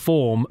pure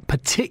form,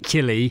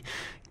 particularly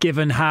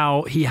given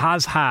how he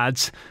has had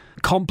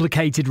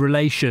complicated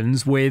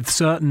relations with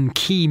certain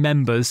key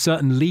members,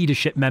 certain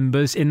leadership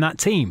members in that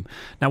team.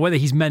 Now, whether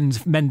he's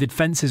mended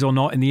fences or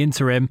not in the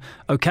interim,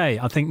 okay,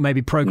 I think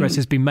maybe progress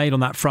has been made on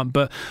that front.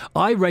 But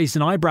I raised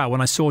an eyebrow when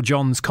I saw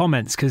John's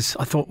comments, because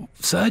I thought,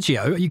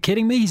 Sergio, are you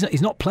kidding me?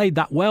 He's not played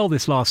that well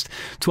this last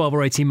 12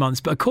 or 18 months.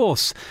 But of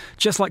course,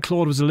 just like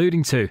Claude was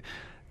alluding to,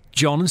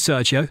 John and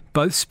Sergio,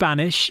 both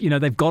Spanish,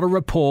 they've got a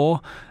rapport.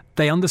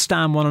 They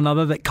understand one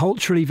another. They're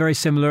culturally very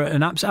similar.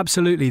 And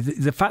absolutely,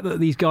 the fact that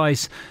these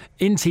guys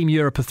in Team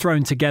Europe are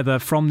thrown together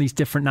from these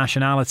different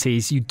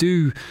nationalities, you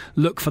do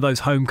look for those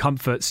home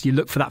comforts. You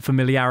look for that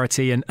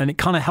familiarity. And it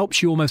kind of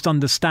helps you almost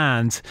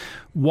understand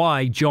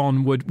why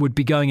John would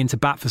be going into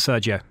bat for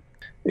Sergio.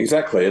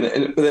 Exactly.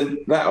 But then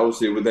that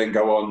obviously would then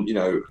go on,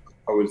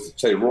 I would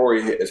say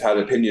Rory has had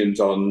opinions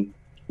on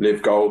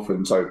live golf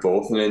and so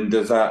forth. And then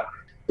does that...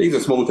 These are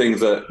small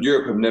things that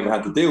Europe have never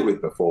had to deal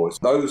with before. So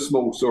those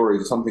small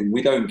stories are something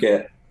we don't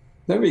get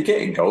don't really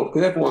get in golf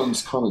because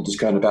everyone's kind of just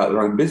going about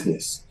their own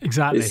business.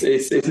 Exactly.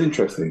 It's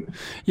interesting.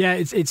 Yeah,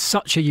 it's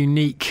such a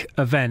unique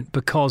event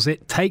because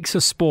it takes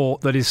a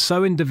sport that is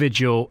so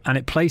individual and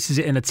it places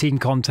it in a team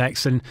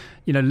context. And,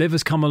 Liv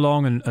has come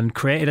along and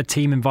created a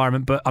team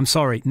environment. But I'm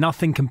sorry,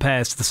 nothing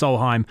compares to the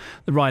Solheim,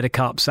 the Ryder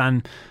Cups,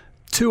 and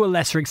to a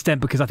lesser extent,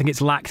 because I think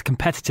it's lacked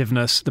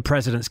competitiveness, the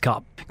President's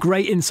Cup.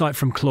 Great insight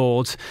from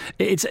Claude.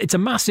 It's a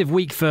massive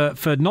week for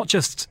not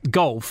just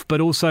golf,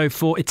 but also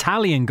for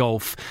Italian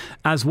golf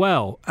as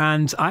well.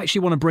 And I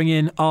actually want to bring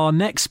in our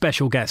next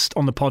special guest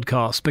on the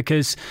podcast,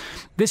 because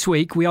this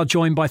week we are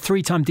joined by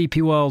three-time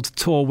DP World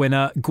Tour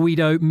winner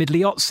Guido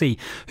Migliozzi,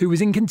 who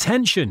was in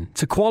contention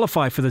to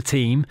qualify for the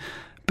team,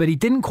 but he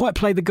didn't quite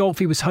play the golf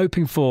he was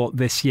hoping for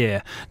this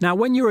year. Now,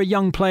 when you're a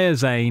young player,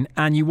 Zane,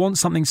 and you want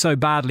something so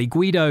badly,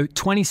 Guido,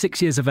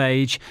 26 years of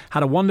age,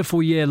 had a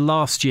wonderful year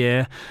last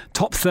year,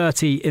 top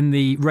 30 in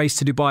the Race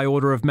to Dubai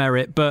Order of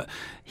Merit, but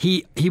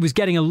he was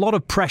getting a lot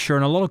of pressure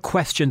and a lot of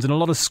questions and a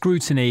lot of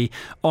scrutiny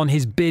on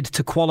his bid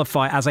to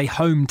qualify as a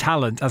home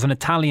talent, as an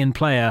Italian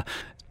player.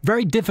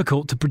 Very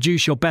difficult to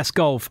produce your best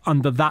golf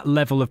under that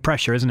level of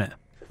pressure, isn't it?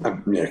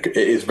 Yeah, it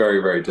is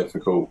very, very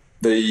difficult.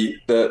 The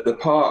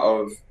part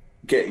of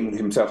getting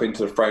himself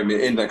into the frame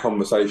in that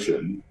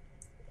conversation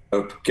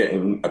of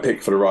getting a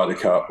pick for the Ryder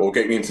Cup or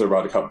getting into the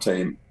Ryder Cup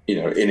team,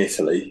 in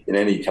Italy, in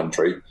any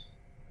country,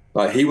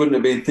 like he wouldn't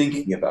have been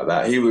thinking about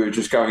that. He was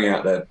just going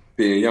out there,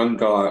 being a young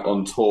guy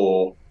on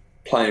tour,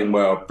 playing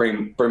well,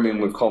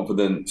 brimming with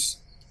confidence,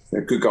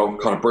 good golf,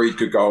 kind of breeds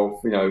good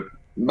golf,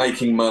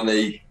 making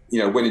money,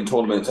 winning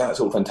tournaments. That's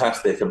all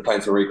fantastic and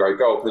playing some really great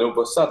golf. And all of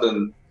a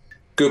sudden,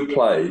 good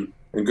play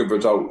and good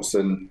results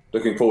and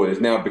looking forward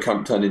has now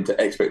turned into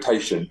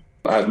expectation.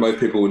 As most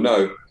people will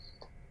know,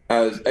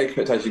 as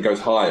expectation goes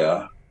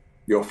higher,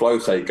 your flow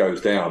state goes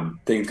down.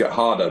 Things get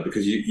harder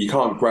because you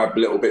can't grab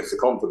little bits of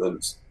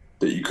confidence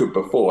that you could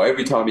before.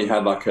 Every time you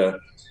had like a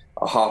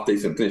half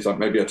decent finish, like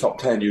maybe a top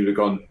 10, you would have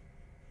gone,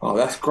 oh,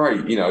 that's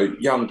great.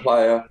 Young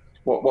player,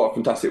 what a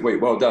fantastic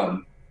week, well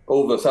done.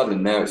 All of a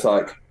sudden now it's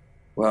like,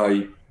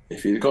 well,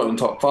 if you'd gotten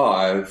top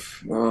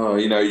 5,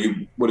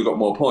 you would have got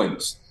more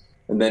points.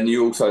 And then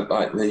you also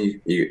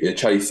you're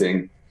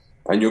chasing,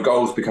 and your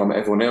goals become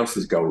everyone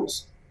else's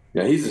goals.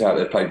 He's just out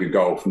there playing good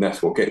golf, and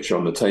that's what gets you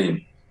on the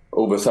team.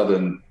 All of a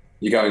sudden,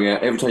 you're going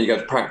out. Every time you go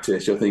to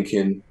practice, you're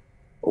thinking,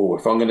 "Oh,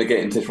 if I'm going to get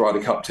into this Ryder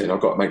Cup team,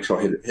 I've got to make sure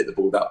I hit the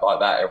ball like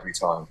that every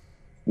time."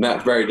 And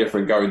that's very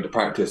different going to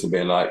practice and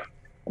being like,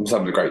 "I'm just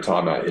having a great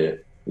time out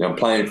here. I'm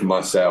playing for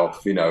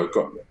myself.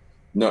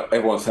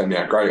 Everyone's telling me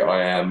how great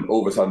I am."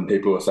 All of a sudden,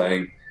 people are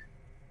saying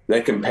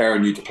they're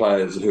comparing you to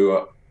players who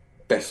are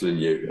better than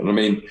you. And I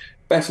mean,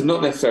 better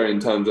not necessarily in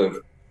terms of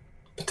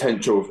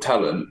potential of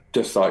talent,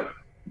 just like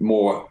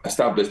more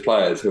established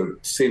players who have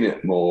seen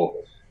it more,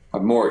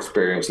 have more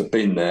experience, have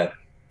been there.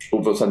 All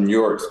of a sudden,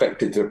 you're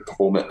expected to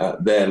perform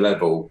at their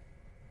level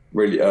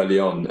really early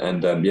on.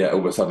 And all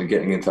of a sudden,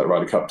 getting into that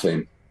Ryder Cup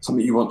team,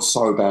 something you want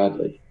so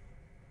badly,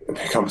 it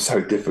becomes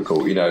so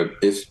difficult.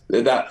 It's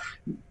that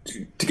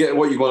to get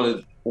what you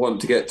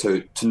want to get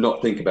to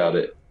not think about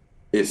it,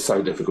 it's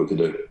so difficult to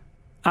do.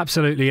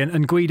 Absolutely.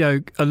 And Guido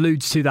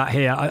alludes to that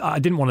here. I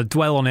didn't want to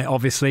dwell on it,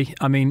 obviously.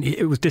 I mean,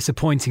 it was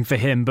disappointing for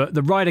him, but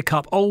the Ryder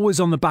Cup always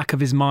on the back of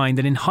his mind.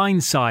 And in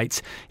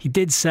hindsight, he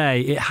did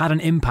say it had an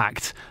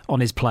impact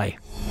on his play.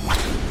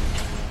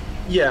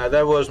 Yeah,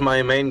 that was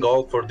my main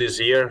goal for this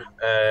year.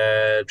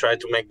 Try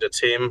to make the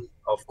team.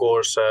 Of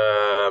course,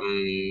 a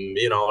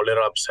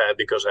little upset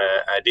because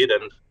I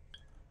didn't.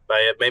 But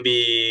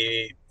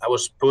maybe I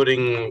was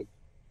putting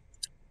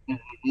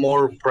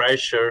more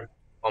pressure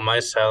on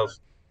myself.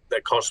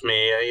 That cost me,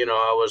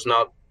 I was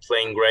not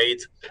playing great.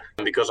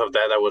 And because of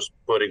that, I was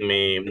putting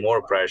me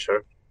more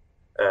pressure.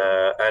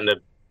 And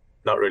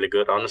not really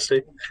good,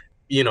 honestly.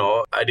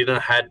 I didn't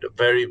had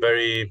very,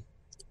 very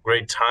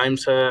great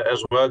times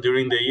as well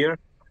during the year.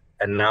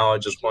 And now I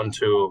just want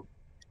to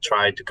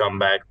try to come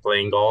back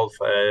playing golf,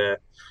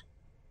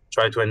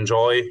 try to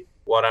enjoy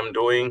what I'm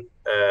doing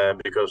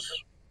because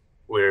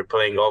we're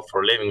playing golf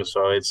for a living.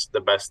 So it's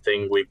the best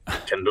thing we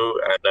can do.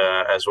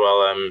 And as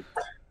well, I'm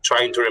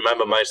trying to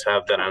remember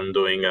myself that I'm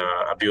doing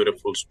a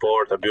beautiful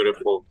sport, I've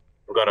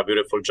got a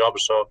beautiful job.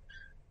 So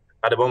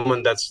at the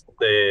moment, that's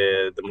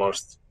the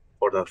most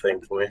important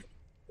thing for me.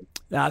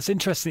 That's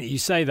interesting that you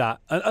say that.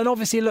 And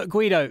obviously, look,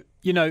 Guido,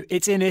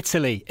 it's in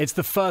Italy. It's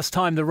the first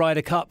time the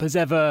Ryder Cup has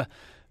ever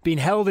been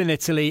held in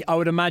Italy. I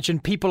would imagine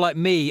people like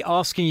me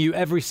asking you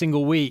every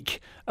single week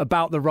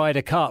about the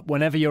Ryder Cup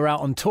whenever you're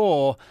out on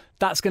tour,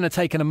 that's going to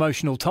take an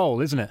emotional toll,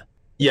 isn't it?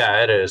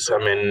 Yeah, it is. I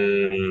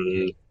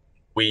mean,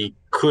 we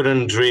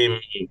couldn't dream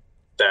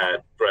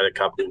that Ryder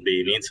Cup would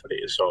be in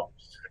Italy. So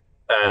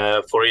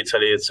for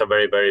Italy, it's a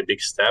very, very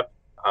big step.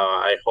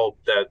 I hope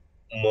that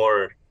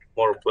more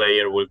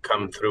players will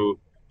come through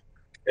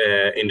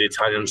in the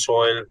Italian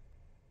soil.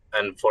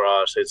 And for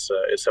us, it's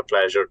a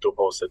pleasure to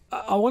host it.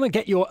 I want to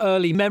get your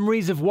early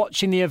memories of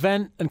watching the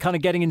event and kind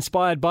of getting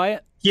inspired by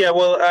it. Yeah,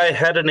 well, I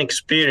had an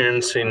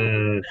experience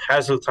in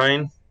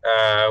Hazeltine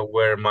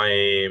where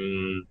my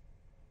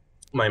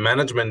my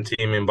management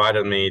team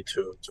invited me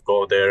to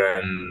go there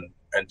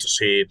and to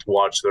see it,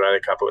 watch the Ryder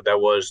Cup. That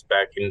was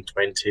back in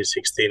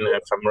 2016,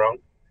 if I'm wrong.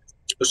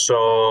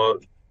 So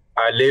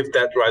I lived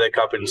that Ryder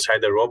Cup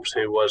inside the ropes.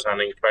 It was an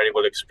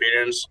incredible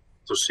experience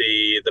to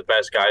see the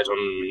best guys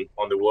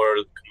on the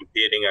world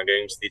competing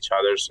against each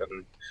other.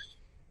 And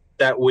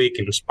that week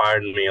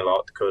inspired me a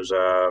lot because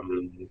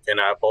and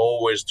I've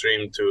always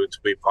dreamed to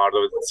be part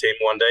of the team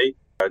one day,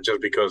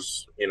 just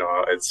because,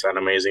 it's an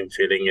amazing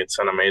feeling. It's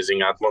an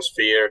amazing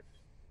atmosphere.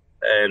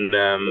 And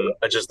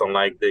I just don't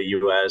like the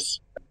US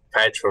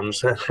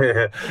patrons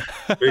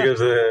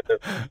because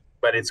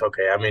but it's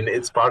okay. I mean,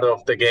 it's part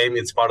of the game.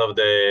 It's part of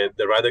the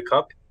Ryder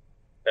Cup.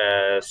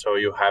 So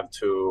you have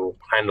to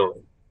handle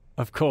it.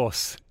 Of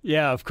course.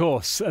 Yeah, of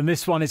course. And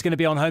this one is going to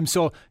be on home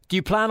soil. Do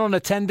you plan on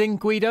attending,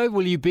 Guido?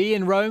 Will you be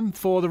in Rome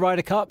for the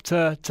Ryder Cup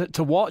to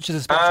watch as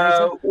a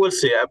spectator? We'll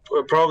see.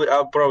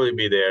 I'll probably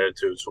be there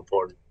to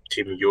support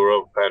Team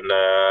Europe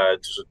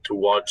and to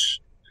watch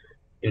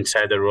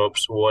inside the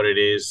ropes what it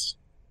is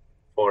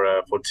for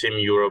Team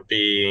Europe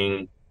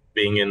being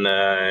in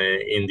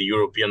the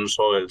European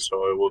soil.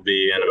 So it will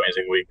be an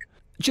amazing week.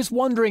 Just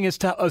wondering as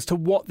to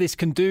what this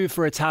can do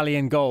for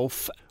Italian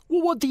golf.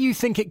 Well, what do you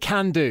think it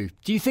can do?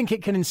 Do you think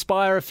it can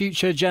inspire a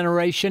future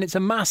generation? It's a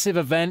massive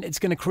event. It's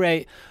going to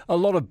create a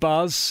lot of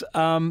buzz.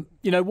 What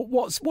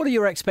are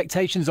your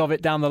expectations of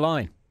it down the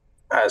line?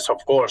 Yes,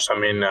 of course. I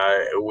mean,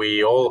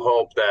 we all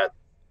hope that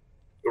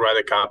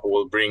Ryder Cup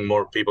will bring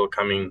more people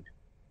coming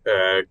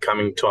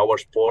to our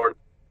sport,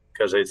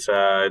 because it's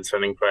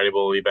an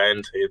incredible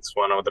event. It's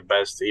one of the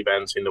best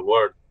events in the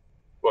world.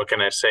 What can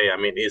I say? I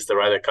mean, it's the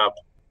Ryder Cup.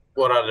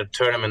 What other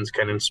tournaments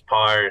can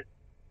inspire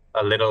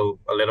a little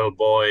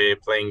boy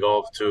playing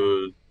golf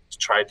to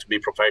try to be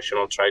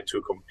professional, try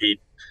to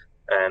compete?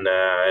 And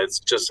it's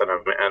just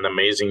an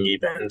amazing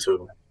event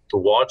to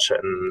watch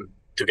and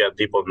to get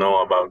people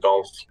know about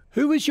golf.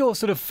 Who was your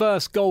sort of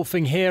first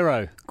golfing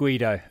hero,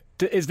 Guido?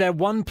 Is there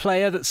one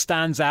player that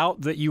stands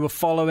out that you were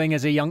following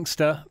as a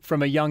youngster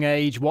from a young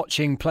age,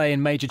 watching play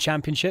in major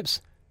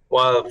championships?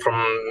 Well,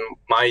 from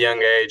my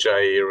young age, I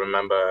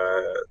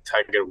remember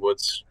Tiger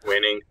Woods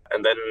winning.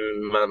 And then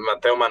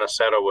Matteo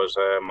Manassero was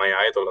my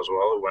idol as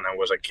well when I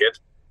was a kid,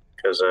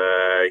 because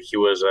he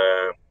was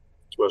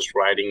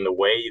riding the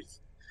wave.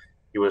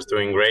 He was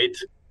doing great.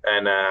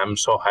 And I'm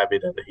so happy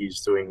that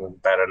he's doing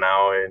better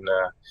now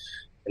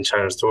in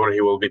Challenge Tour.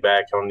 He will be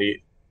back on the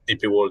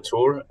DP World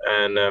Tour.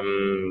 And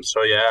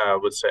I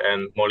would say,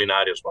 and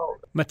Molinari as well.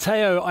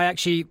 Matteo, I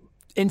actually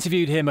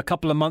interviewed him a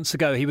couple of months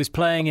ago. He was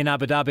playing in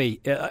Abu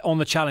Dhabi on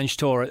the Challenge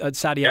Tour at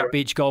Saadiyat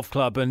Beach Golf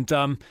Club. And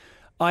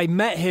I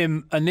met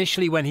him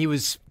initially when he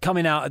was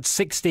coming out at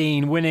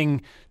 16,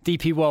 winning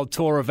DP World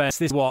Tour events.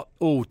 This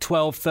is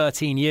 12,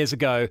 13 years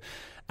ago.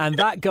 And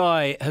that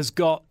guy has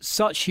got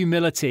such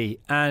humility,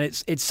 and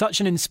it's such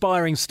an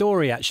inspiring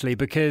story, actually,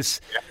 because,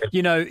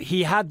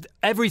 he had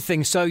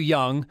everything so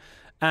young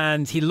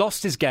and he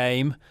lost his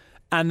game.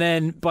 And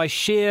then by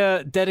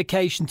sheer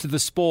dedication to the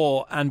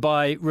sport and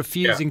by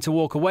refusing to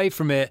walk away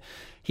from it,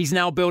 he's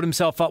now built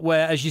himself up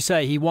where, as you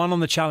say, he won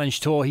on the Challenge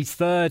Tour. He's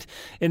third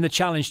in the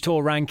Challenge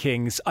Tour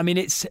rankings. I mean,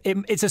 it's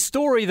a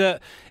story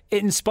that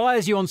it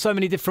inspires you on so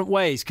many different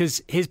ways,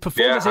 because his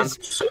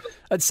performances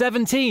at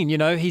 17,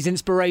 he's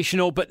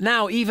inspirational. But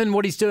now even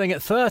what he's doing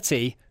at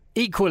 30,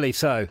 equally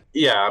so.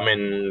 Yeah, I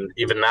mean,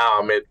 even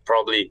now,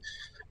 probably,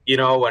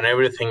 when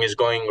everything is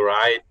going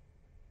right,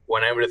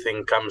 when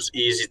everything comes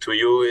easy to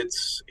you,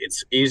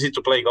 it's easy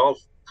to play golf.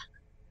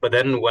 But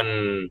then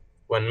when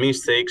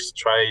mistakes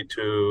try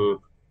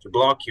to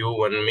block you,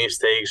 when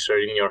mistakes are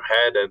in your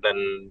head, and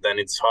then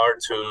it's hard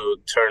to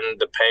turn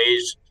the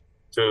page,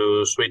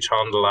 to switch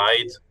on the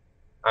light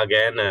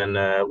again.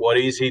 And what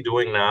is he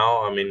doing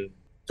now? I mean,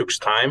 it took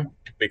time,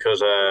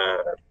 because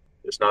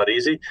it's not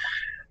easy.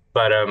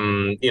 But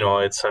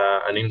it's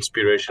an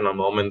inspirational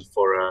moment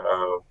for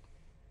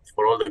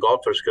all the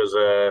golfers,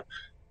 because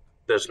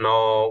there's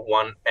no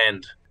one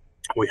end.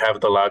 We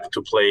have the luck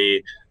to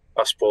play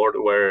a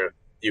sport where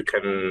you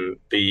can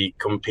be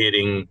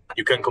competing.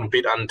 You can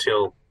compete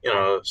until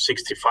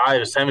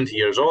 65, 70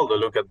 years old.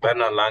 Look at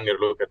Bernard Langer,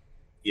 look at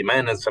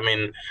Jimenez. I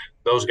mean,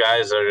 those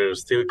guys are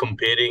still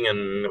competing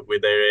and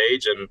with their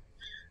age, and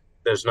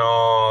there's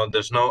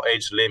no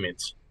age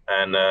limits.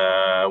 And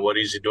what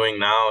is he doing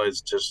now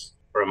is just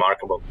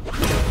remarkable.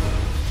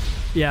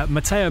 Yeah,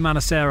 Matteo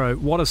Manassero,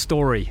 what a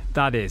story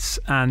that is.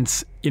 And,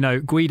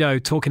 Guido,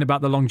 talking about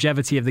the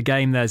longevity of the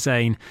game there,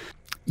 Zane,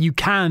 you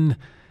can,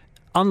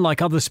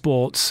 unlike other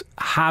sports,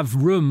 have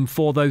room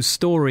for those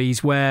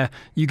stories where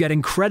you get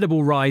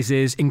incredible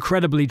rises,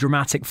 incredibly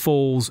dramatic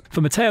falls.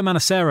 For Matteo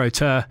Manassero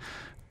to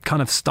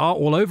kind of start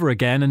all over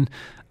again and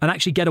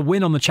actually get a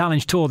win on the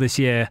Challenge Tour this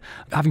year.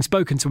 Having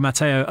spoken to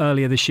Matteo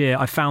earlier this year,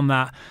 I found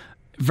that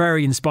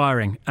very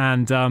inspiring.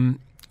 And,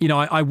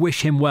 I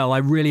wish him well. I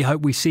really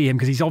hope we see him,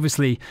 because he's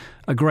obviously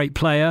a great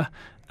player,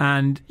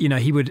 and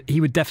he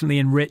would definitely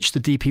enrich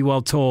the DP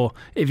World Tour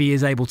if he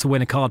is able to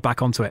win a card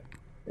back onto it.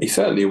 He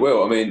certainly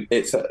will. I mean,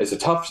 it's a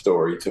tough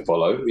story to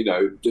follow,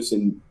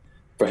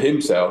 for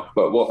himself.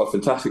 But what a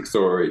fantastic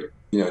story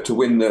to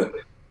win the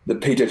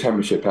PJ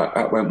Championship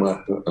at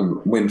Wentworth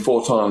and win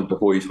 4 times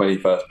before his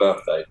 21st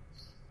birthday.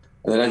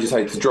 And then, as you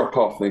say, to drop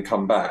off and then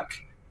come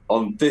back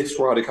on this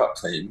Ryder Cup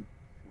team,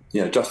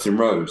 Justin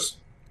Rose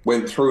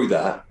went through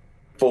that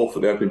 4th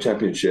at the Open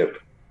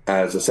Championship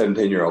as a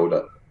 17-year-old,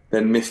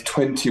 then missed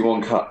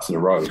 21 cuts in a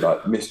row,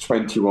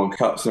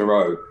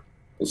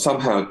 and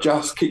somehow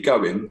just keep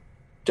going.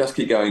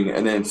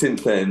 And then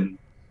since then,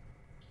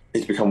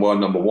 he's become world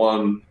number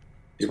 1.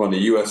 He's won the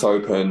US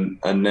Open,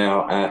 and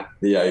now at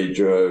the age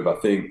of, I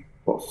think,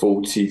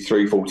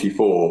 43,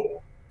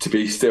 44, to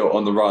be still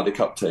on the Ryder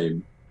Cup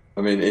team.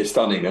 I mean, it's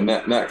stunning. And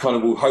that kind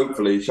of will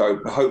hopefully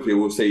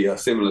we'll see a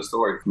similar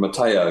story from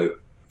Matteo.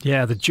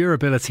 Yeah, the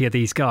durability of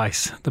these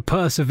guys, the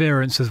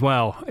perseverance as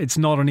well. It's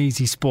not an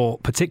easy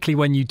sport, particularly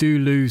when you do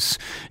lose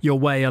your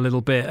way a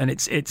little bit. And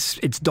it's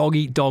dog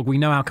eat dog. We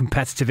know how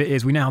competitive it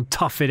is. We know how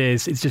tough it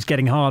is. It's just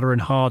getting harder and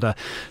harder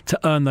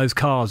to earn those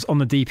cards on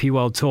the DP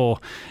World Tour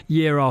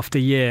year after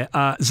year.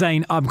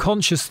 Zane, I'm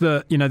conscious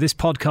that this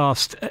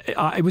podcast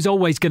it was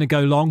always going to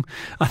go long.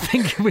 I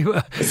think we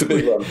were. It's a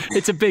big one.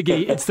 It's a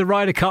biggie. It's the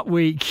Ryder Cup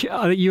week.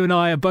 You and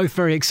I are both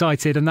very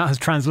excited, and that has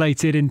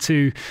translated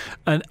into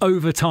an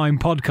overtime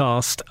podcast.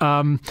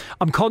 I'm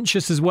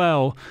conscious as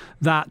well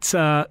that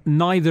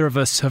neither of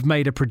us have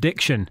made a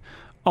prediction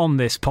on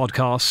this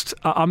podcast.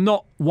 I'm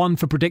not one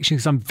for predictions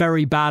because I'm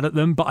very bad at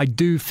them, but I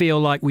do feel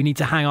like we need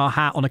to hang our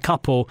hat on a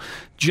couple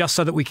just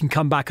so that we can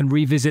come back and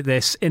revisit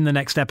this in the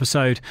next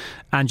episode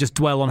and just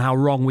dwell on how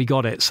wrong we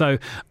got it. So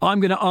I'm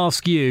going to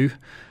ask you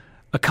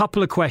a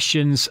couple of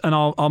questions, and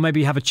I'll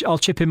maybe I'll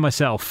chip in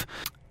myself.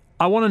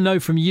 I want to know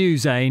from you,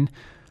 Zane,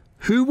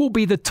 who will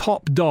be the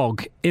top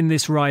dog in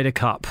this Ryder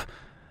Cup?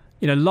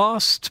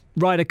 Last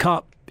Ryder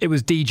Cup, it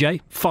was DJ,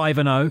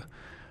 5-0.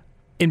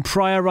 In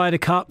prior Ryder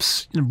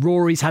Cups,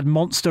 Rory's had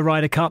monster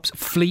Ryder Cups,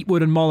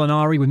 Fleetwood and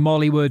Molinari with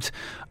Mollywood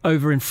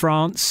over in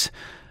France.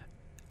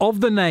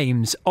 Of the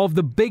names, of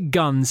the big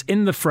guns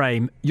in the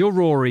frame, your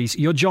Rorys,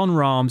 your John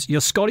Rahms,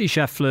 your Scotty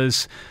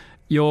Schefflers,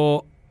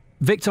 your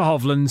Victor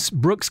Hovlands,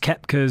 Brooks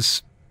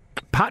Koepkas,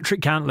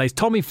 Patrick Cantlays,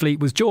 Tommy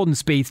Fleetwoods, Jordan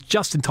Spieth,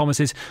 Justin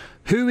Thomases,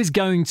 who is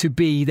going to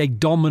be the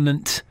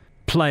dominant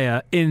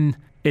player in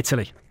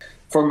Italy?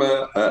 From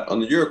on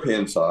the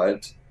European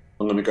side,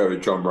 I'm going to go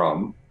with John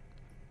Rahm,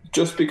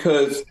 just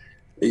because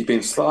he's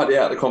been slightly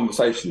out of the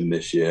conversation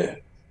this year.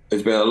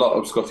 There's been a lot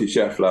of Scotty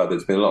Scheffler,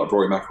 there's been a lot of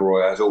Rory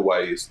McIlroy, as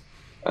always,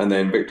 and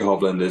then Victor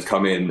Hovland has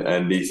come in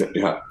and he's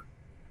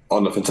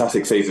on a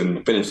fantastic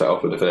season, finished that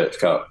off with the FedEx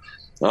Cup.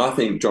 And I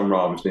think John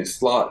Rahm has been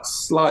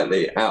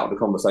slightly out of the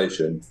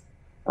conversation,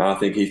 and I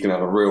think he's going to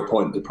have a real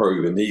point to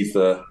prove. And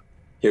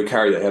he'll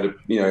carry that.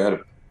 He had a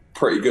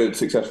pretty good,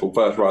 successful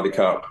first Ryder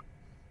Cup.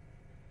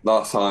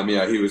 Last time,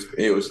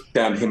 it was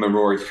down to him and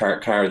Rory to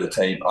carry the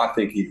team. I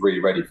think he's really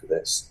ready for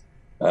this.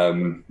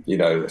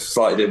 A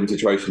slightly different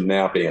situation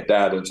now, being a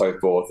dad and so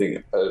forth. I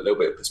think a little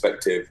bit of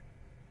perspective.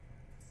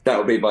 That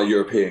would be my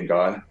European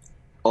guy.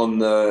 On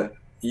the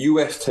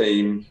US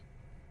team,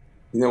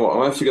 you know what?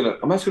 I'm actually going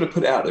to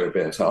put it out there a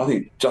bit. So I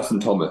think Justin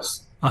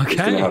Thomas is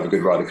going to have a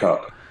good Ryder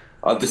Cup.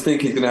 I just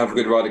think he's going to have a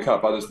good Ryder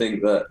Cup. I just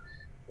think that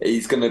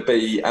he's going to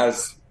be,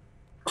 as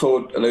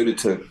Claude alluded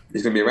to,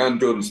 he's going to be around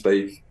Jordan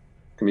Spieth.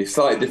 Can be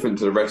slightly different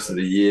to the rest of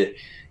the year.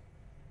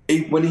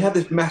 When he had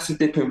this massive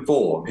dip in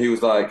form, he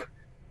was like,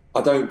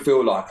 I don't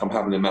feel like I'm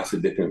having a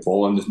massive dip in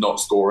form, I'm just not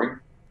scoring.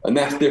 And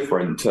that's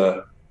different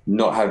to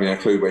not having a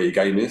clue where your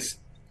game is.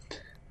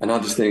 And I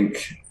just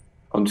think,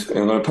 I'm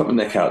going to put my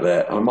neck out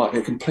there, and I might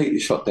get completely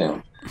shot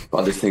down.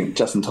 But I just think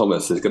Justin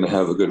Thomas is going to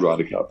have a good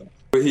Ryder Cup.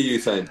 What are you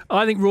saying?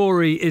 I think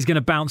Rory is going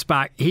to bounce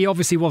back. He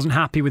obviously wasn't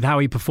happy with how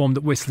he performed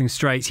at Whistling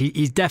Straits.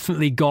 He's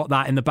definitely got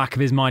that in the back of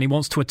his mind. He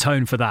wants to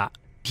atone for that.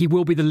 He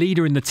will be the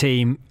leader in the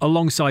team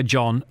alongside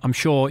John. I'm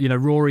sure,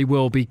 Rory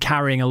will be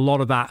carrying a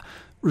lot of that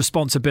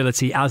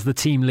responsibility as the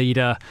team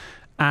leader.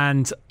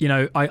 And,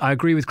 I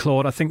agree with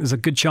Claude. I think there's a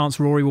good chance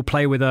Rory will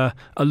play with a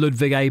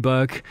Ludwig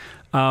Aberg,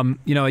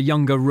 a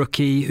younger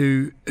rookie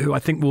who I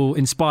think will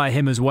inspire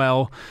him as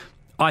well.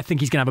 I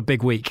think he's going to have a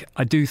big week.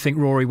 I do think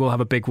Rory will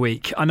have a big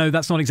week. I know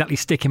that's not exactly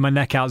sticking my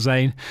neck out,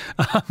 Zane.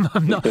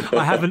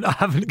 I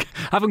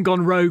haven't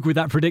gone rogue with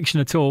that prediction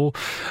at all.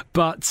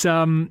 But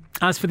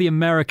as for the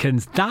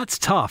Americans, that's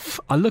tough.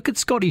 I look at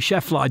Scotty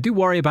Scheffler. I do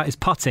worry about his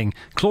putting.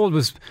 Claude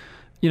was,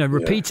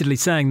 repeatedly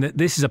saying that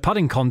this is a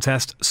putting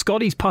contest.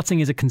 Scotty's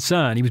putting is a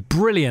concern. He was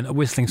brilliant at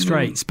Whistling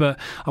Straits, but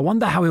I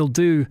wonder how he'll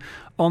do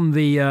on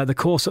the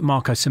course at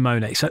Marco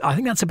Simone. So I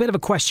think that's a bit of a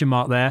question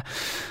mark there.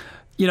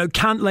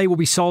 Cantlay will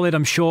be solid,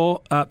 I'm sure.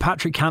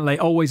 Patrick Cantlay,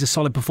 always a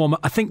solid performer.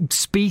 I think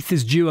Spieth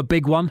is due a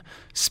big one.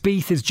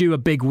 Spieth is due a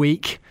big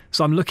week.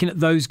 So I'm looking at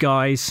those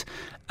guys.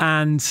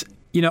 And,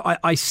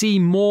 I see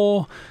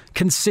more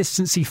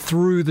consistency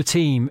through the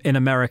team in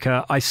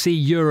America. I see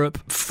Europe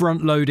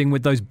front-loading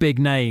with those big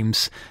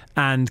names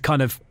and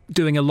kind of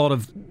doing a lot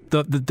of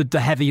the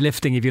heavy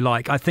lifting, if you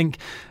like. I think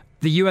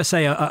the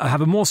USA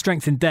have a more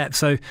strength in depth.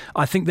 So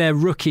I think their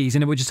rookies,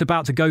 and we're just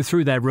about to go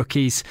through their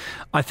rookies,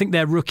 I think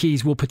their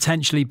rookies will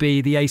potentially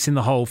be the ace in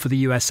the hole for the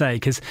USA.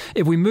 Because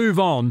if we move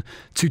on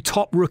to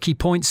top rookie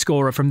point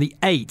scorer from the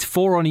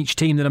 4 on each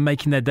team that are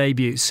making their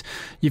debuts,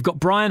 you've got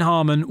Brian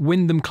Harmon,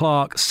 Wyndham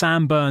Clark,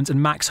 Sam Burns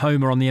and Max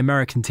Homer on the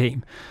American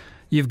team.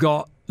 You've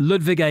got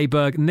Ludwig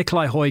Aberg,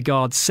 Nikolai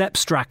Højgaard, Sepp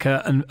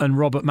Straka and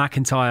Robert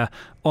McIntyre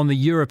on the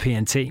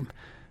European team.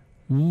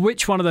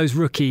 Which one of those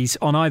rookies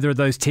on either of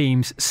those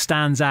teams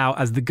stands out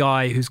as the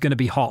guy who's going to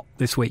be hot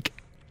this week?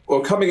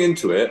 Well, coming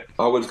into it,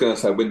 I was going to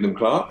say Wyndham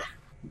Clark,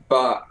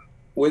 but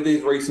with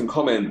his recent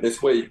comment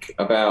this week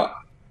about,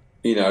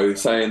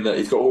 saying that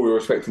he's got all the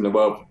respect in the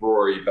world for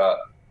Rory, but,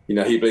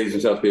 he believes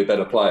himself to be a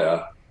better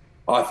player,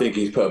 I think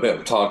he's put a bit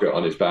of a target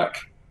on his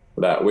back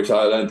for that, which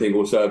I don't think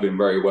will serve him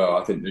very well.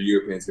 I think the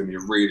Europeans are going to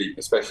be really,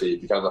 especially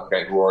if he comes up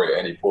against Rory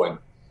at any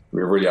point,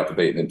 we're really up to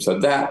beating him. So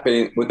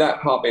with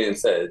that part being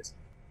said,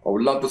 I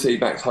would love to see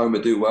Max Homer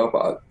do well,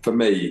 but for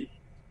me,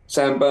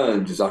 Sam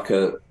Burns is like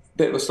a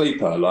bit of a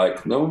sleeper.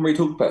 Like, no one really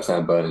talked about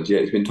Sam Burns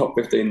yet. He's been top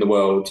 15 in the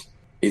world.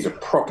 He's a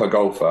proper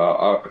golfer.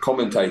 I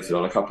commentated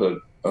on a couple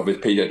of his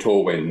PGA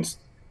Tour wins,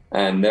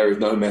 and there is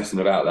no messing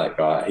about that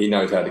guy. He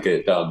knows how to get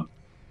it done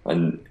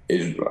and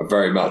is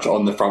very much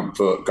on the front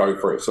foot, go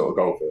for it sort of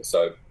golfer.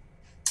 So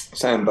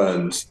Sam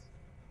Burns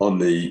on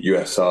the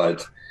US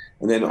side.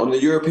 And then on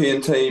the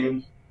European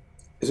team,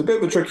 it's a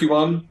bit of a tricky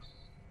one.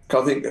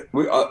 I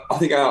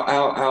think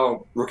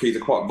our rookies are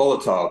quite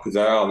volatile because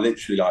they are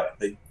literally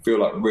they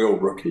feel like real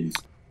rookies.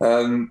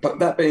 But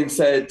that being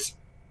said,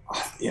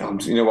 I'm going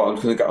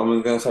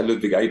to say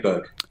Ludwig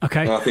Aberg.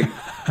 Okay. And I think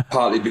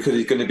partly because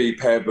he's going to be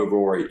paired with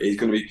Rory, he's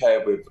going to be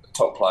paired with a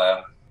top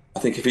player. I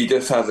think if he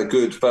just has a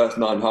good first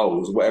 9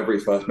 holes, whatever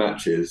his first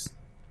match is,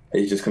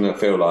 he's just going to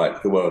feel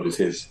like the world is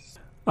his.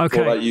 Okay.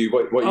 What about you?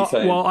 What are you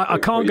saying? Well, I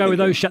can't go with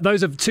those.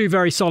 Those are 2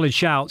 very solid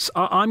shouts.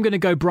 I'm going to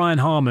go Brian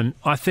Harmon.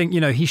 I think,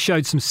 he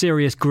showed some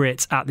serious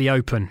grit at the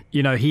Open.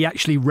 He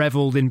actually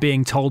revelled in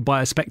being told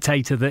by a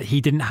spectator that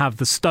he didn't have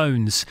the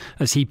stones,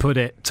 as he put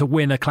it, to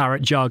win a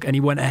claret jug. And he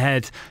went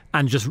ahead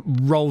and just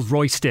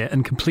Rolls-Royced it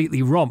and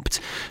completely romped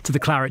to the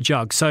claret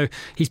jug. So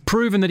he's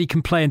proven that he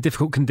can play in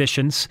difficult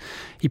conditions.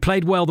 He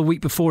played well the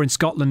week before in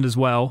Scotland as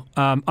well.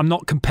 I'm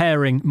not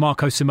comparing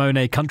Marco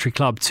Simone Country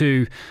Club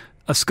to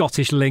a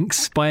Scottish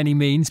links by any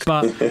means,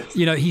 but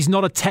he's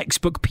not a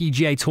textbook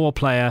PGA Tour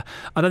player.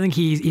 I don't think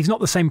he's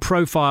not the same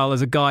profile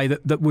as a guy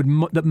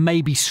that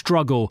maybe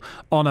struggle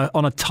on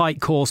a tight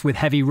course with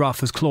heavy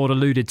rough, as Claude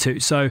alluded to.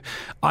 So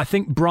I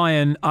think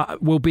Brian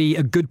will be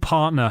a good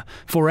partner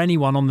for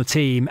anyone on the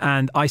team,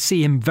 and I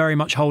see him very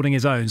much holding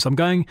his own. So I'm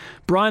going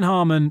Brian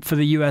Harmon for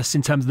the US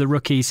in terms of the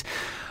rookies.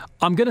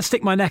 I'm going to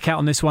stick my neck out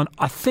on this one.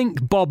 I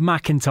think Bob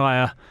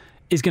McIntyre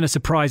is going to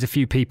surprise a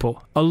few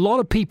people. A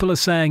lot of people are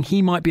saying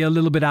he might be a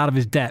little bit out of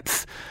his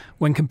depth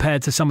when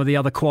compared to some of the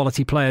other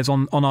quality players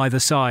on either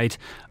side.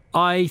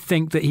 I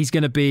think that he's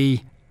going to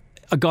be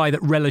a guy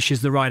that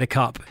relishes the Ryder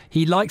Cup.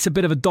 He likes a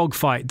bit of a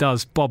dogfight,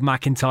 does Bob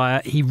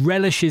McIntyre. He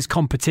relishes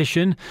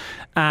competition,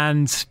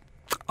 and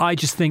I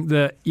just think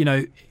that,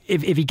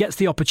 if he gets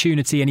the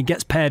opportunity and he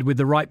gets paired with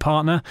the right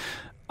partner,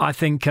 I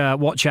think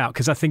watch out,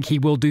 because I think he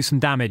will do some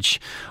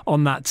damage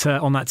on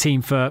that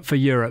team for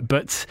Europe.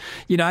 But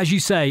as you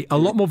say, a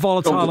lot more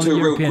volatile on the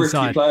European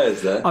side.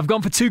 I've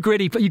gone for 2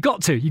 gritty, but you've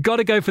got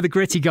to go for the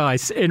gritty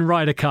guys in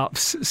Ryder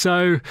Cups.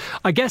 So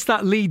I guess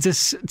that leads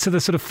us to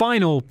the sort of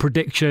final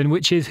prediction,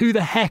 which is who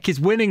the heck is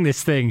winning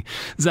this thing,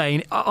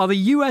 Zane? Are the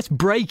US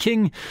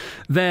breaking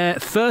their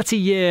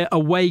 30-year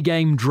away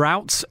game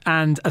drought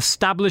and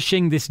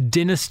establishing this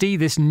dynasty,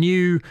 this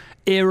new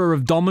era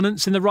of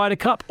dominance in the Ryder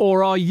Cup,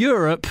 or are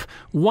Europe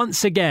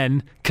once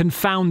again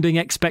confounding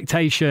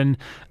expectation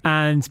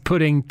and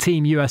putting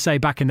Team USA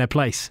back in their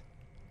place?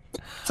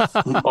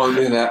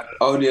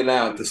 only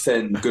allowed to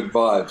send good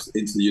vibes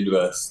into the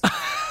universe.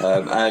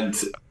 And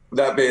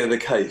that being the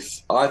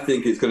case, I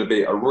think it's going to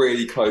be a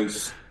really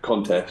close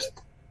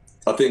contest.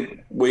 I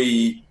think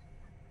we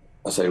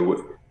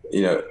deserve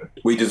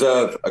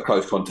a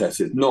close contest.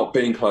 It's not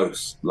been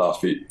close last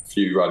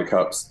few Ryder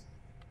Cups.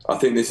 I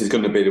think this is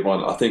going to be the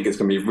one. I think it's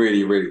going to be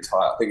really, really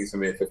tight. I think it's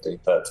going to be a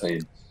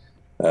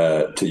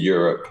 15-13 to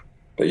Europe.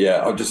 But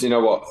yeah, I just,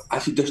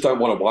 actually just don't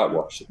want to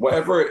whitewash.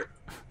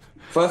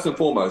 First and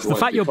foremost, the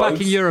fact you're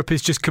backing Europe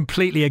is just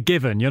completely a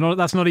given.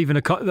 That's not even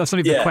a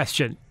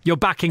question. You're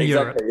backing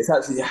Europe. It's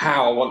actually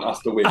how I want us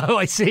to win. Oh,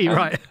 I see.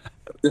 Right.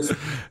 But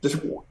I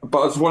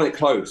just want it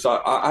close.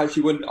 I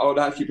would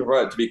actually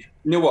prefer it to be.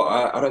 You know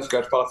what? I don't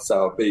go as fast as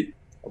I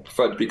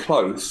prefer it to be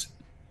close,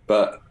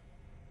 but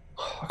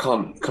I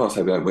can't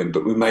say we don't win,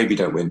 but we maybe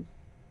don't win.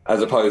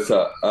 As opposed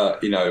to a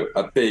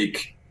big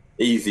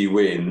easy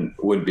win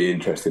wouldn't be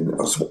interesting.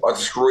 I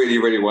just really,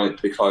 really want it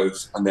to be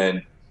close, and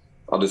then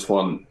I just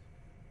want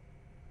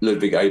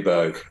Ludwig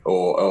Aberg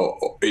or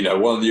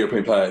one of the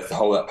European players to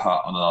hold that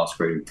putt on our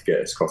screen to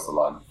get us across the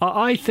line.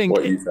 I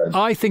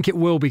think it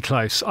will be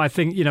close. I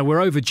think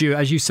we're overdue,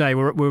 as you say.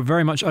 We're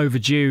very much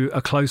overdue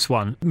a close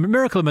one.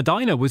 Miracle of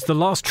Medina was the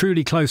last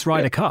truly close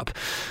Ryder Cup,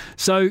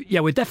 so yeah,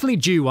 we're definitely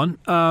due one.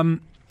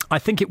 I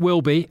think it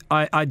will be.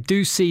 I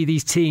do see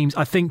these teams.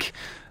 I think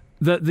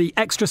that the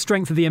extra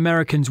strength of the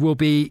Americans will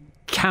be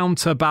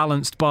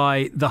counterbalanced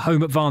by the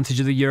home advantage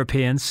of the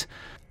Europeans.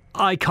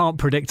 I can't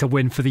predict a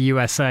win for the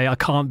USA. I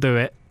can't do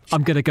it.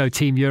 I'm going to go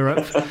Team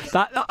Europe.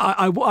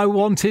 I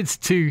wanted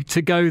to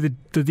go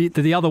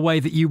the other way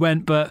that you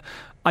went, but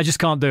I just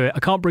can't do it. I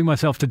can't bring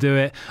myself to do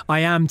it. I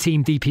am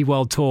Team DP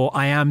World Tour.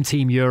 I am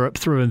Team Europe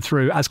through and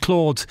through. As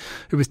Claude,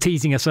 who was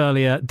teasing us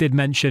earlier, did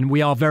mention,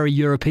 we are very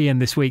European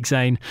this week,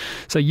 Zane.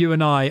 So you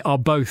and I are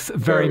both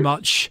very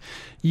much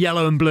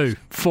yellow and blue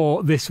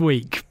for this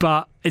week.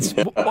 But it's,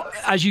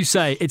 as you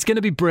say, it's going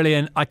to be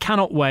brilliant. I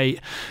cannot wait.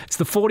 It's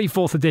the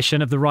 44th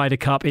edition of the Ryder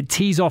Cup. It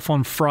tees off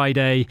on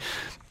Friday.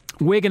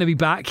 We're going to be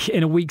back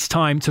in a week's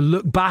time to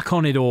look back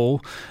on it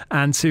all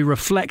and to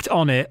reflect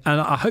on it. And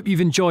I hope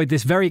you've enjoyed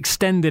this very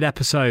extended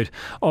episode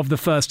of the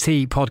First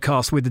Tee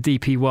podcast with the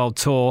DP World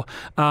Tour.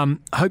 I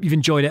hope you've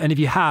enjoyed it. And if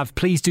you have,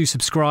 please do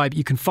subscribe.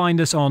 You can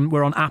find us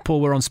we're on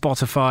Apple, we're on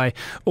Spotify,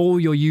 all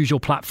your usual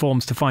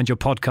platforms to find your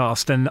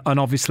podcast. And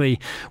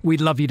obviously,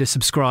 we'd love you to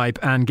subscribe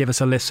and give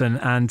us a listen.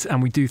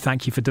 And we do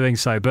thank you for doing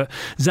so. But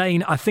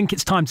Zane, I think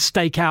it's time to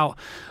stake out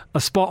a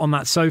spot on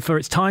that sofa.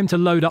 It's time to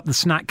load up the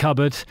snack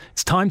cupboard.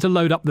 It's time to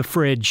load up the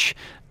fridge.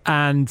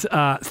 And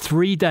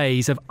 3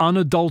 days of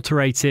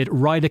unadulterated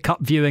Ryder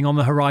Cup viewing on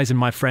the horizon,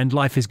 my friend.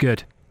 Life is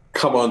good.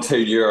 Come on,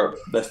 Team Europe.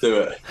 Let's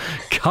do it.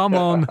 Come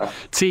on,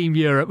 Team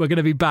Europe. We're going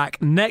to be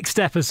back next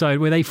episode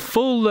with a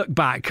full look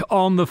back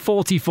on the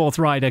 44th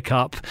Ryder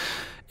Cup.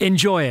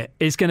 Enjoy it.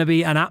 It's going to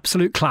be an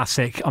absolute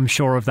classic. I'm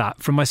sure of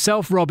that. From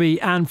myself, Robbie,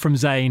 and from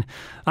Zane,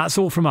 that's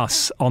all from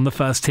us on the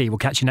First Tee. We'll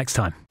catch you next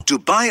time.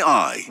 Dubai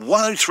Eye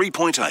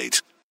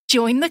 103.8.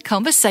 Join the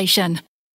conversation.